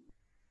think.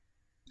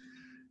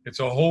 It's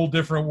a whole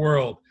different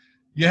world.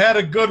 You had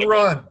a good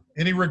run.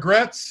 Any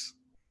regrets?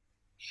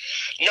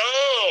 No,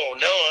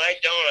 I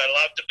don't. I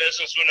loved the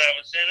business when I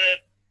was in it.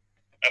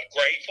 I'm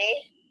grateful.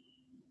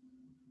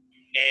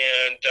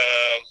 And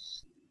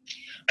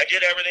I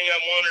did everything I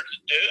wanted to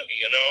do,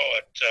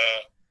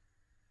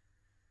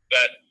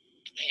 but,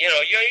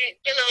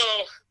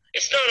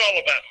 it's not all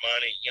about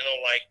money,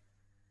 like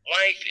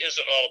life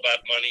isn't all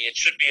about money. It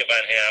should be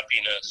about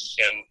happiness.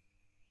 And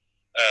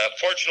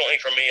fortunately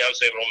for me, I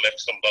was able to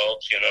mix them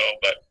both,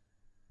 but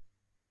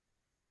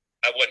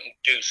I wouldn't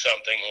do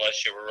something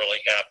unless you were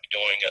really happy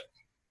doing it.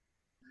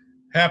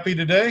 Happy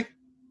today?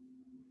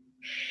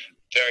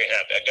 Very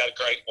happy. I got a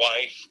great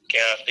wife,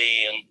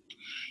 Kathy, and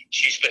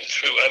she's been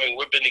through,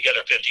 we've been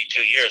together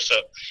 52 years,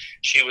 so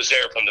she was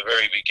there from the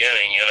very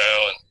beginning, and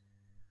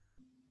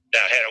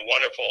I had a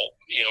wonderful,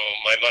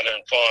 my mother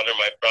and father,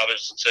 my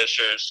brothers and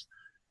sisters,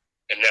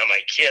 and now my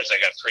kids.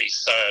 I got 3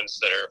 sons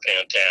that are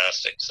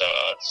fantastic, so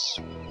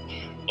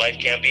life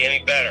can't be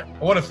any better.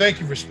 I want to thank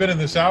you for spending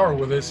this hour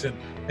with us and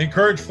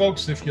encourage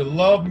folks, if you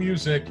love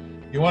music,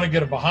 you want to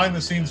get a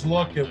behind-the-scenes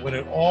look at when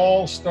it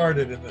all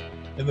started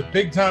in the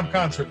big-time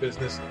concert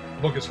business.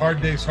 The book is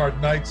Hard Days,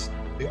 Hard Nights.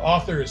 The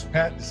author is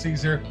Pat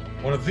DiCesare,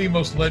 one of the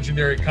most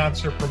legendary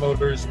concert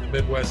promoters in the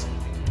Midwest.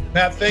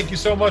 Pat, thank you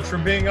so much for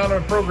being on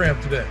our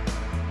program today.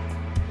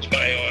 It's my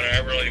honor. I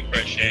really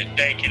appreciate it.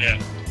 Thank you,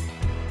 Ned.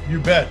 You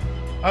bet.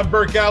 I'm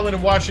Burke Allen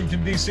in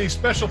Washington, D.C.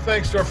 Special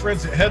thanks to our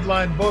friends at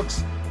Headline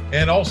Books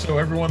and also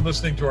everyone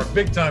listening to our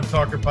Big Time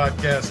Talker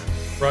podcast,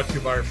 brought to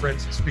you by our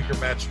friends at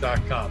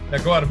Speakermatch.com. Now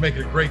go out and make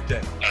it a great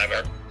day. Bye,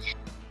 Burke.